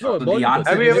batting coach. No, So bowling the coach.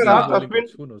 answer Have you is, ever asked Bowling Ashwin?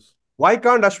 coach. Who knows? why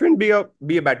can't Ashwin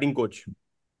be a batting coach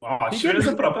Wow, Ashwin is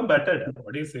a proper batter.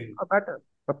 What do you say?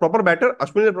 a proper batter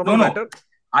Ashwin is a proper No. batter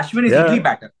Ashwin is Yeah. Italy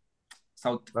batter.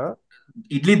 South Huh?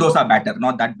 idli dosa batter,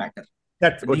 not that batter.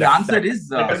 That's good. The answer is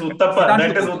That is Uttappa. Sitanshu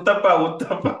That is Kotak.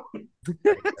 Uttappa.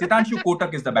 Sitanshu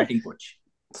Kotak is the batting coach.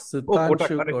 Oh, Kotak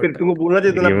Sutanshu अरे फिर Kotak. तुमको बोलना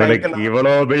चाहिए था ना ये मैंने bank का नाम केवल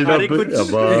build अरे up कुछ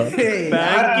अब्बा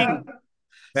banking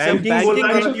बैंकिंग banking बोलना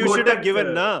hint है you should have Kotak, given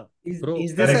na. Bro,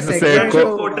 Is this a Correct. Say segment Ko-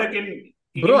 Sitanshu to Kotak in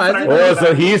Bro, as front in- of Oh, so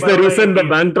Bank he of is the Baroda reason the ATM.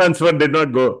 bank transfer did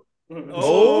not go. Oh,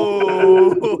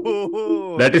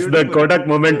 That is the beautiful. Kodak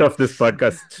moment of this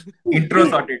podcast. Intro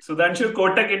sorted. Sudhanshu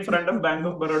Kotak in front of Bank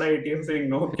of Baroda ATM saying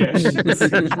no cash.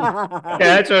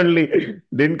 Cash only.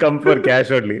 Didn't come for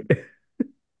cash only.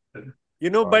 You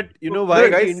know, but you know So, why the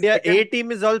guys, India second- A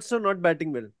team is also not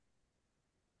batting well.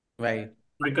 Why?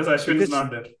 Because Ashwin is Because-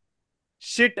 not there.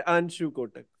 Shit, Anshu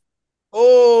Kotak.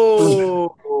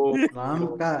 Oh, नाम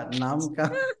का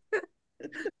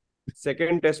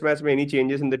second test match में any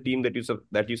changes in the team that you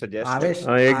suggest? आवेश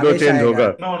हाँ, एक दो आवेश change आएगा होगा.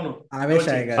 No, no. आवेश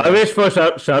No आएगा Avesh for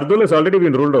Shardul has already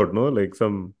been ruled out, no? Like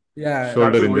some yeah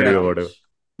shoulder Shoulder injury or damage. whatever.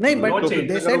 नहीं No but change.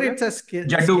 they said it's a scare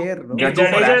Jaddu. If Jaddu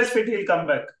for Jadeja Ash. is fit, he'll come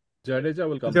back. Jadeja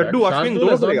will come Jaddu, back. Ashwin, Shardul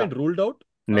दोनों has not करेगा? been ruled out.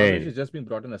 नहीं. Avesh has just been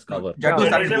brought in as cover. Jaddu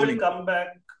started Jadeja will bowling. come back.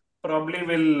 Probably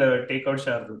will take out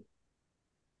Shardul.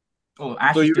 Oh,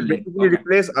 Ash So is you still there. basically Okay.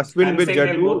 replace Ashwin I'm with saying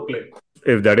they'll both Jaddu. play.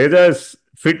 If Jadeja is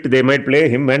fit, they might play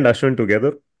him and Ashwin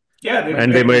together. Yeah,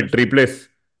 And they might replace,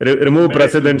 remove Better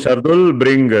Prasidh and to- Shardul,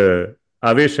 bring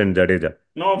Avesh and Jadeja.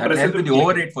 No, That Prasidh helps will with the play.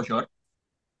 overrate for sure.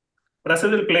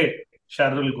 Prasidh will play.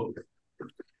 Shardul will go.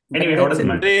 Anyway, how does it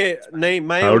matter? नहीं,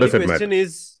 my How only does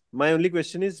it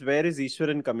question is where is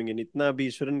Ishwaran coming in? इतना अभी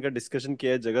ईश्वरन का discussion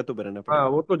किया है, जगह तो बनाना हाँ पड़ेगा.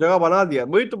 वो तो जगह बना दिया.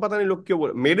 वही तो पता नहीं लोग क्यों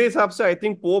बोल. मेरे हिसाब से I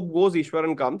think Pope goes,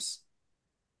 Eswaran comes.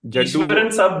 Jaddu Eswaran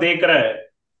सब देख रहा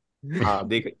है. हाँ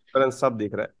देख ईश्वरन सब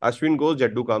देख रहा है. Ashwin goes,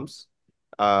 Jaddu comes.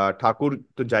 ठाकुर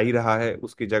तो जा ही रहा है.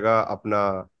 उसकी जगह अपना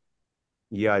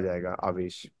ये आ जाएगा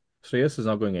आवेश. Shreyas is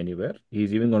not going anywhere.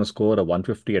 He's even going to score a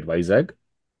 150 at Vizag.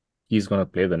 He's going to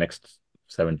play the next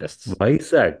 7 tests.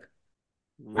 Vizag.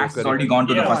 Ash has already gone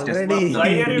to the Yeah, first test. already. Why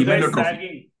are you Defender guys trophy.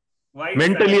 sagging? Why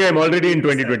Mentally, sagging? I'm already in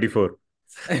Why 2024.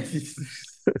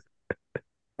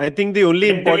 I think the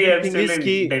only Mentally, important I'm thing still is in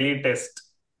कि Delhi test.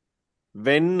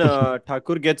 when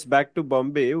Thakur gets back to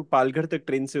Bombay, वो पालघर तक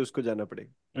train से उसको जाना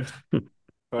पड़ेगा.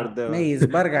 For the नहीं इस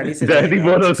बार गाड़ी से जल्दी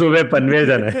जाएगा बोलो, सुबह पनवेल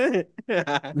जाना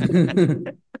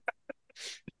है.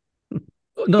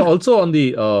 No, also on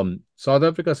the South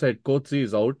Africa side, Kotsi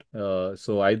is out.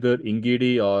 So either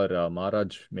Ingidi or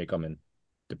Maharaj may come in,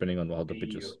 depending on how the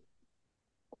pitch is.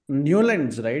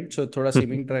 Newlands right so थोड़ा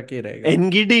सीमिंग ट्रैक ही रहेगा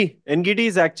NGD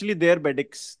is actually their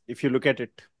Bedix if you look at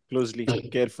it closely,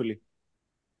 carefully.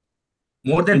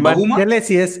 More than But- Bahuma? इसके लिए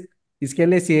CS इसके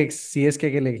लिए CSK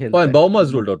के लिए Oh, खेलता and है Bauma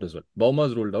is ruled out as well. Bauma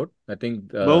is ruled out. I think.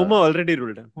 Bahuma already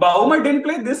ruled out. Bahuma didn't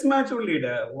play this match only.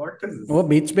 What is this? वो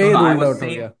बीच पे ही No, I ruled was out हो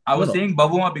saying, गया I was No, no. saying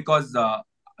Bahuma because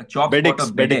Chop Bedix, got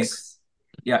a Bedix. Bedex.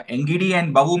 Yeah, Engidi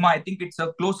and Bahuma, I think it's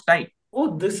a close tie. Oh,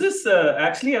 this is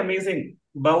actually amazing.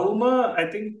 Bahuma, I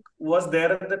think, was there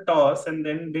at the toss and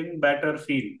then didn't bat or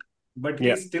field. But he's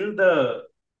Yeah. still the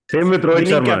Same with Rohit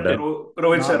Winning Sharma. captain. done.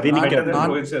 Rohit Non- Sharma. winning Better captain. than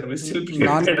Non- Rohit Sharma. Still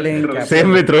non-playing better than Rohit captain.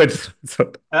 Same with Rohit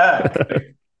Sharma. Ah, correct.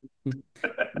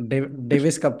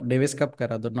 Davis cup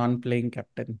करा दो non playing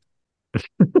captain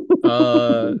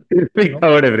We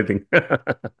covered everything.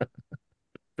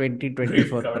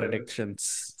 2024 Covered predictions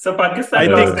So Pakistan I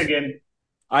lost think- again.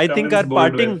 I think our Cummins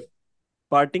bowled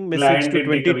parting well. message Bland to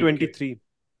did take a 2023.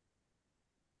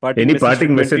 Any message parting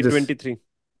to messages? 2023.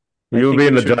 I You think be it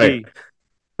in the should joy. be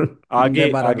आगे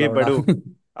मुंडे बारा आगे लौड़ा। बढ़ो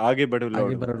आगे बढ़ो आगे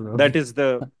लौड़ो. बढ़ो लौड़ो। That is the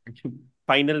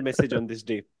final message on this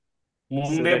day.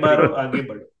 Munde that Baro we- Aage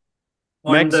Badho.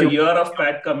 On Max, the you- year of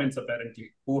Pat Cummins, apparently.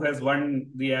 Who has won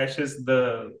the Ashes, the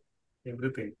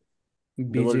everything.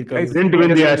 BG Cup. I didn't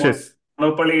win the Ashes.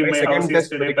 Monopoly in My my second house test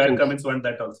yesterday. Pat predictions. Cummins won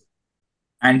that also.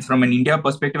 And from an India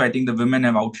perspective, I think the women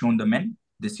have outshone the men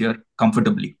this year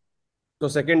comfortably. So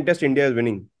second test India is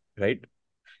winning, right?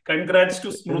 Congrats to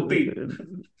Smriti.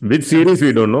 Which series we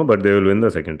don't know, but they will win the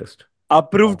second test.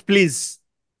 Approved, please.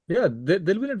 Yeah,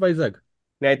 they'll win at Vizag.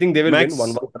 I think they will Max.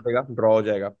 win 1-1 कर देगा, draw हो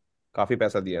जाएगा. काफी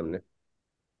पैसा दिया हमने.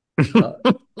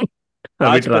 अभी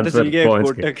आज पता transfer चल गया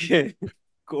पहुंच गए.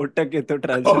 कोटक के तो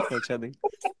ट्रांसफर पहुंचा देंगे.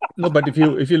 No, but if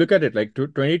you look at it, like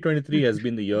 2023 has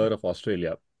been the year of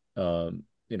Australia.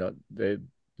 They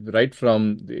right from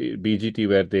the BGT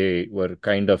where they were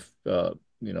kind of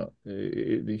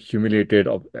humiliated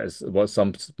as was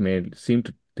some may seem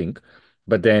to think,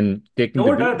 but then taking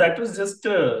No, the that was just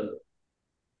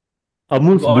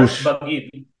Amuse God Bush.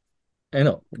 buggy. I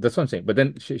know that's what I'm saying. But then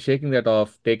shaking that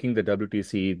off, taking the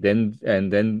WTC,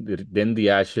 then the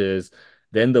Ashes,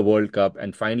 then the World Cup,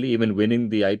 and finally even winning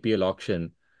the IPL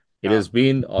auction. It has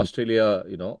been Australia,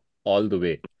 all the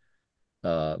way.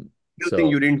 The thing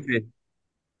you didn't say.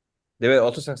 They were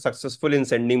also successful in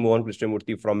sending Mohan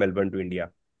Krishnamurthy from Melbourne to India.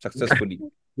 Successfully.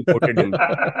 We quoted him.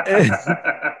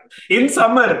 In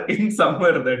summer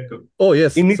that too. Oh,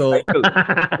 yes. In his So cycle.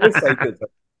 In his cycle, sir.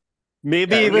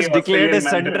 Maybe he Only was declared Australian a man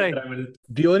can sun-drive. travel.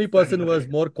 the only person who has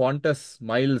Sun-drive. more Qantas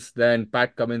miles than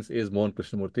Pat Cummins is Mohan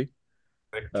Krishnamurthy.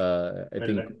 I Well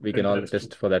think done. we can Well, all that's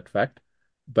attest true. for that fact.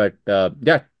 But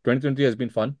yeah, 2020 has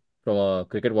been fun from a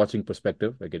cricket watching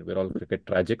perspective. Again, we're all cricket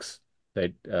tragics,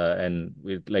 right? And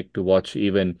we'd like to watch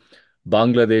even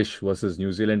Bangladesh versus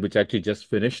New Zealand, which actually just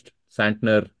finished.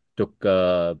 Santner took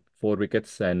 4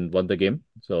 wickets and won the game.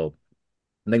 So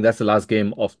I think that's the last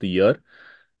game of the year.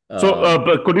 So,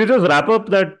 but could you just wrap up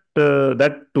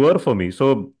that tour for me?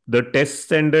 So the tests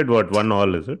ended what,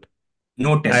 1-1, is it?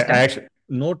 No I test. actually,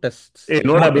 No tests.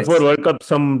 no, No before test. World Cup,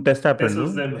 some test This happened,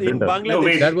 was no? then. In Didn't it? No, Bangladesh.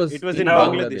 wait. That was It was in in Now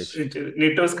Bangladesh.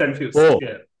 it was confused. Oh,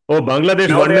 Yeah. Bangladesh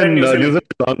Now won they are in and New New Zealand.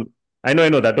 Zealand won. I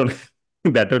know that only.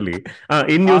 That only.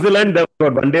 In New After- Zealand, there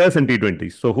were one days and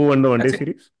T20s. So who won the one-day That's it.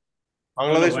 series? No,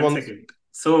 Bangladesh one won. second.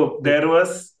 So there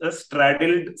was a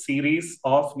straddled series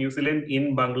of New Zealand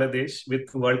in Bangladesh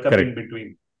with World Cup in Correct.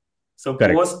 between. So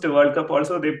Correct. post World Cup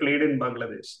also they played in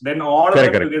Bangladesh. Then all of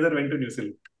Correct, them correct. together went to New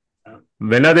Zealand.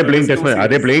 When are they So it playing was test two match? Are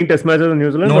they series. playing test matches in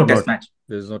New Zealand No or test not? match.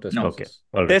 There's no test No. Okay. matches.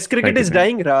 All right. Test cricket Thank you, is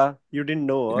thank you. dying, Ra. You didn't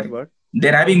know or what?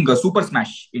 They're having a super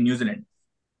smash in New Zealand.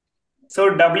 So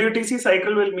WTC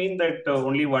cycle will mean that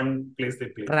only one place they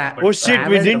play. Tra- But Oh shit, we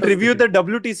Travel didn't to- review the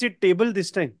WTC table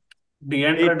this time.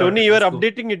 Deandra Hey, Tony, you are let's go.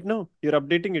 updating it now. You're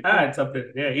updating it. It's up there.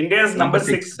 Yeah, India is Number number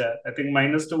six. 6. I think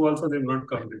 -2 also they've not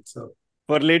counted. So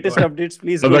For latest Go on. updates,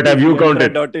 please No, go but to have you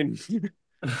counted? Deandra.in.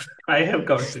 I have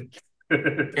counted.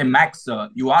 Hey, Max,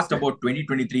 you asked about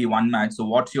 2023 one match. So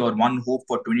what's your one hope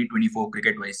for 2024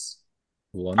 cricket-wise?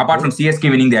 One Apart from hope. CSK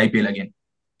winning the IPL again.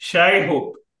 Shy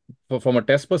hope. From a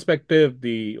test perspective,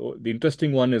 the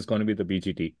interesting one is going to be the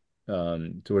BGT.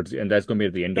 And that's going to be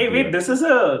at the end Hey, of the wait, year.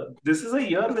 this is a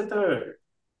year with a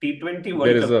T20 World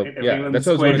There is Cup, a- right? yeah, Everyone's that's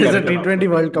what I was going gonna There's a come to. T20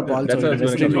 World Cup also. That's what I in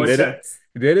was West gonna come to. Indies. There- chance.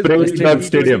 There is Prasidh going to be a T20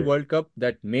 Stadium. World Cup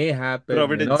that may happen, may not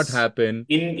Providence. happen.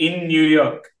 In New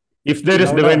York. If there is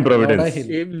Lauda- divine Lauda providence. Hill.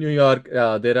 In New York,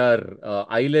 there are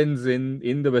islands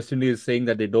in the West Indies saying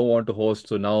that they don't want to host.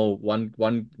 So now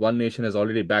one nation has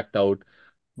already backed out.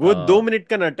 वो 2 minute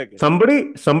का नाटक है.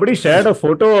 Somebody shared a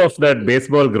photo of that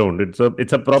baseball ground.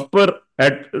 It's a proper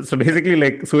so basically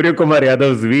like Surya Kumar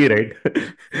Yadav's V, right?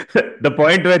 The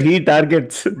point where he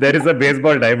targets, there is a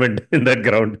baseball diamond in that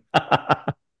ground.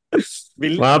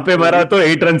 वहां पे मारा तो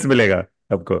 8 runs मिलेगा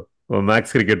आपको. वो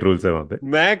max cricket rules है वहां पे.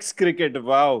 Max cricket,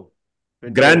 wow.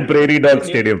 Grand Prairie Dog New-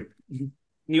 Stadium.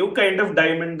 New kind of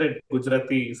diamond that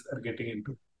Gujaratis are getting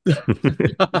into.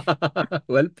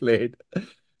 Well played.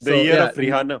 The year of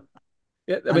Rihanna.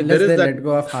 Yeah, I mean, Unless there they is that. let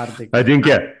go of Hardik.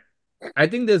 Ajinkya. I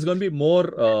think there's going to be more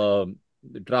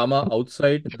drama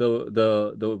outside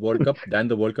the World Cup than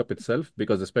the World Cup itself,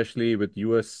 because especially with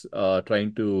US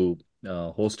trying to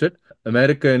host it,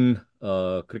 American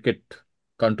Cricket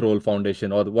Control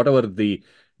Foundation or whatever the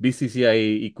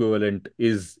BCCI equivalent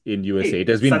is in USA, Hey, it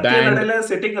has been Satya banned. Nadella is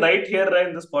sitting right here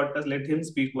in this podcast. Let him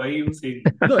speak. Why are you saying?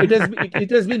 No, it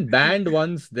has been banned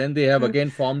once. Then they have again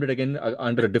formed it again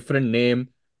under a different name,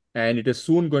 and it is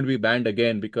soon going to be banned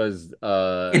again because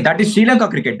Hey, that is Sri Lanka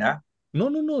cricket, huh?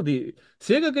 No. The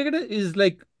Sega cricket is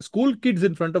like school kids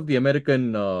in front of the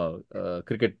American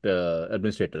cricket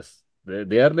administrators.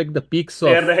 They are like the peaks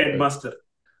They of. are the headmaster.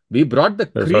 We brought the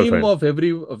That's all cream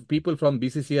fine. of people from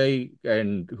BCCI,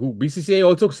 and who BCCI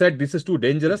also said this is too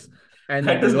dangerous. And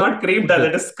That is not cream,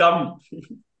 that is scum.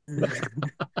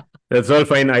 That's all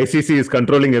fine. ICC is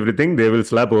controlling everything. They will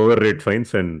slap overrate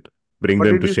fines and bring What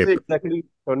them did to you shape. say exactly,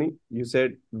 Tony? You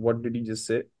said, what did you just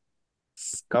say?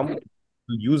 Scum?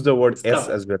 You use the word S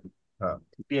Scum. as well.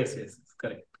 Yes,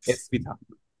 correct. S with her.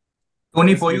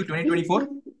 Tony, for you, 2024,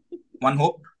 one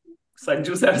hope.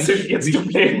 Sanju Samson Wish- gets to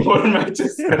play more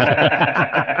matches.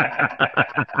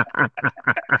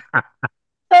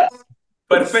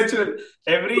 Perpetual.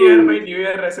 Every year, my New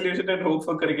Year resolution and hope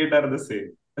for cricket are the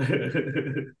same.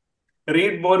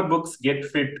 Read more books, get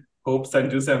fit. Hope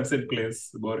Sanju Samson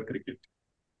plays more cricket.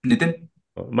 Nitin?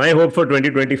 My hope for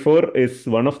 2024 is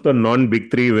one of the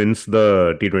non-big three wins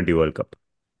the T20 World Cup.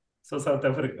 So South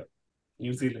Africa,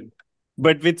 New Zealand.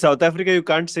 But with South Africa, you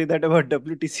can't say that about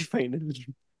WTC final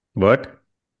What?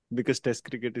 because Test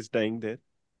cricket is dying there.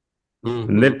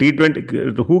 And then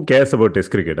T20, who cares about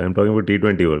Test cricket? I'm talking about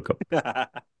T20 World Cup.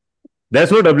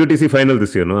 There's no WTC final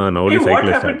this year, no? Hey, what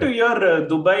happened to your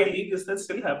Dubai league? Is that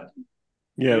still happening?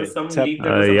 There was some it's league happening.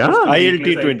 that was Yeah. supposed to ILT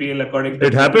replace 20. IPL according to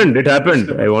It happened.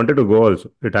 Krishna. I wanted to go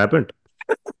also. It happened.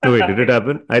 No, wait, did it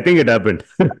happen? I think it happened.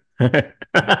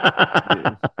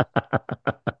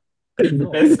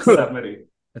 Best summary.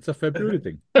 It's a February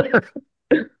thing.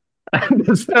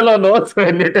 This fellow knows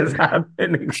when it is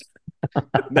happening.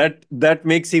 That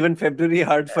makes even February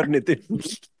hard for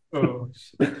Nitin. Oh,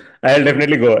 I'll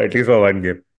definitely go at least for one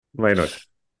game. Why not?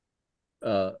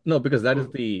 No, because that is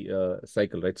the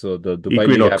cycle, right? So the Dubai League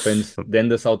Equinox. happens, then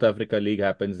the South Africa League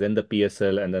happens, then the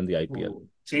PSL, and then the IPL. oh.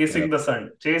 Chasing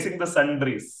the sun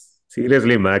breeze.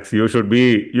 Seriously, Max, you should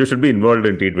be involved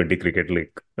in T20 cricket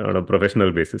league on a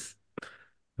professional basis.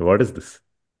 What is this?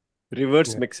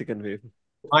 Reverse Yeah. Mexican wave.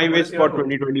 My What wish is your for hope?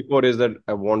 2024 is that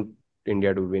I want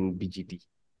India to win BGT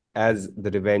as the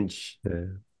revenge.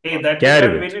 Hey, that क्या we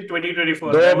can revenge? win in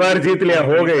 2024. 2 That bar will be जीत लिया,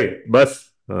 हो गए 2025. बस.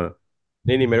 हाँ.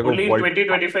 नहीं मेरे को Only in World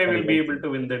 2025 we'll be revenge able to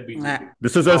win that BGT. Nah.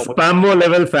 This is a spammo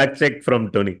level fact check from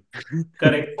Tony.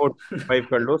 Correct. 5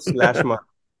 कर लो slash mark.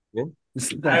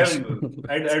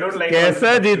 I don't like.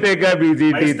 कैसा all- जीतेगा My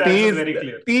BGT? stance is very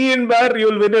clear. 3 bar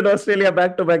you'll win in Australia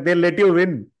back to back. They'll let you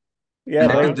win. Yeah,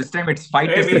 That is right. this time it's 5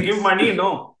 Hey, test we'll matches. give money. No,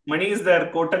 money is there.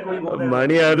 Kotak will go there.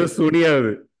 Money ಅದು ಸುನಿಯ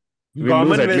ಅದು. We'll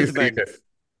lose at Commonwealth least 3 Bank. tests.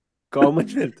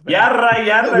 Commonwealth Bank.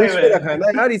 यार wish पे रखा है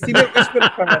ना यार इसीलिए wish पे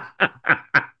रखा है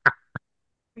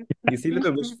इसीलिए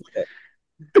तो विश है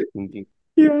Thinking.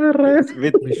 Yeah, right.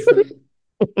 With Vishwal.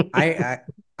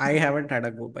 I haven't had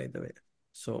a go, by the way.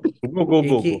 So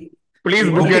Go. Please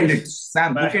एक book he- Bookend it. it,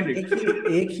 Sam. Bookend it.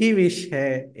 एक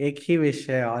ही विश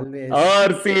है always.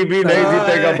 RCB नहीं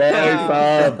जीतेगा भाई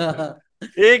साहब.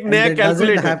 एक नया And it doesn't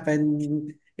calculator. happen.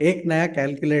 एक नया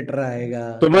कैलकुलेटर आएगा.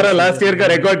 तुम्हारा इसी लास्ट ईयर का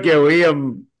वजह से रिकॉर्ड क्या वही हम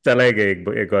चलाएंगे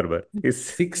एक और बार. इस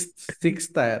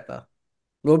sixth आया था.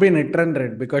 वो भी net run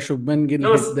rate because Shubman Gill No,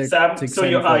 hit that Sam. 6 So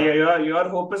and your 4.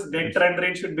 hope is net run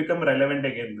rate should become relevant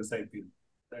again this IPL.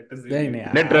 That is the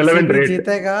नहीं Net relevant RCB rate.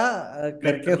 जीतेगा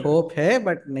करके relevant. Hope है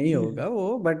but नहीं होगा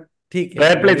वो but ठीक है.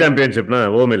 Fair play championship ना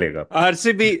वो मिलेगा.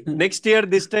 RCB next year.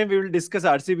 This time we will discuss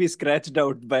RCB scratched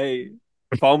out by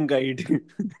form guide.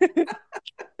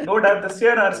 No doubt this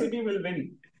year RCB will win.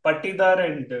 Patidar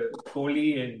and Kohli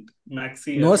and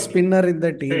Maxi. No are winning. spinner in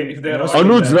the team. If they are No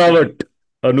all spinner.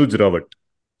 Anuj Rawat.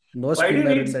 No Why do you spinner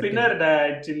need in the spinner team.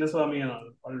 that Chinnaswamy and all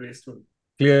always do?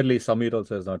 Clearly, Samir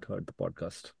also has not heard the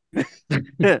podcast.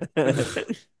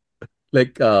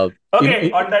 Like,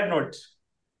 Okay, on that note.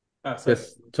 Sorry. yes,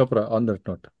 Chopra, on that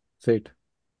note, say it.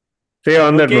 Say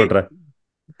on that Okay. note, Ra.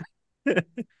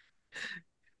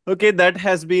 Okay, that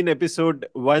has been episode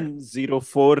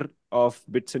 104 of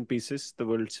Bits and Pieces, the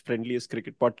world's friendliest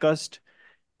cricket podcast.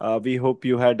 We hope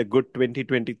you had a good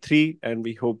 2023 and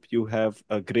we hope you have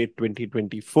a great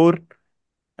 2024.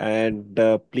 And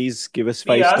please give us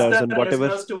We 5 asked stars our on whatever.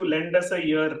 listeners to lend us a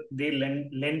year. They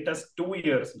lent us 2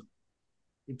 years now.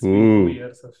 It's been 2 Ooh.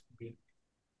 years of being.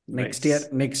 Next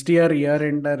Nice. year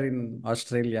ender in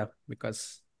Australia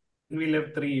because We'll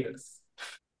have 3 years.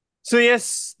 So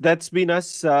yes, that's been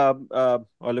us.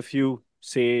 All of you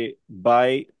say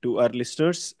bye to our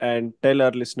listeners and tell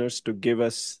our listeners to give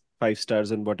us 5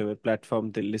 stars on whatever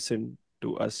platform they listen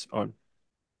to us on.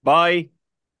 Bye.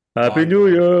 Happy Bye. New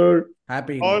Year.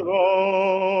 happy.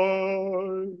 Bye.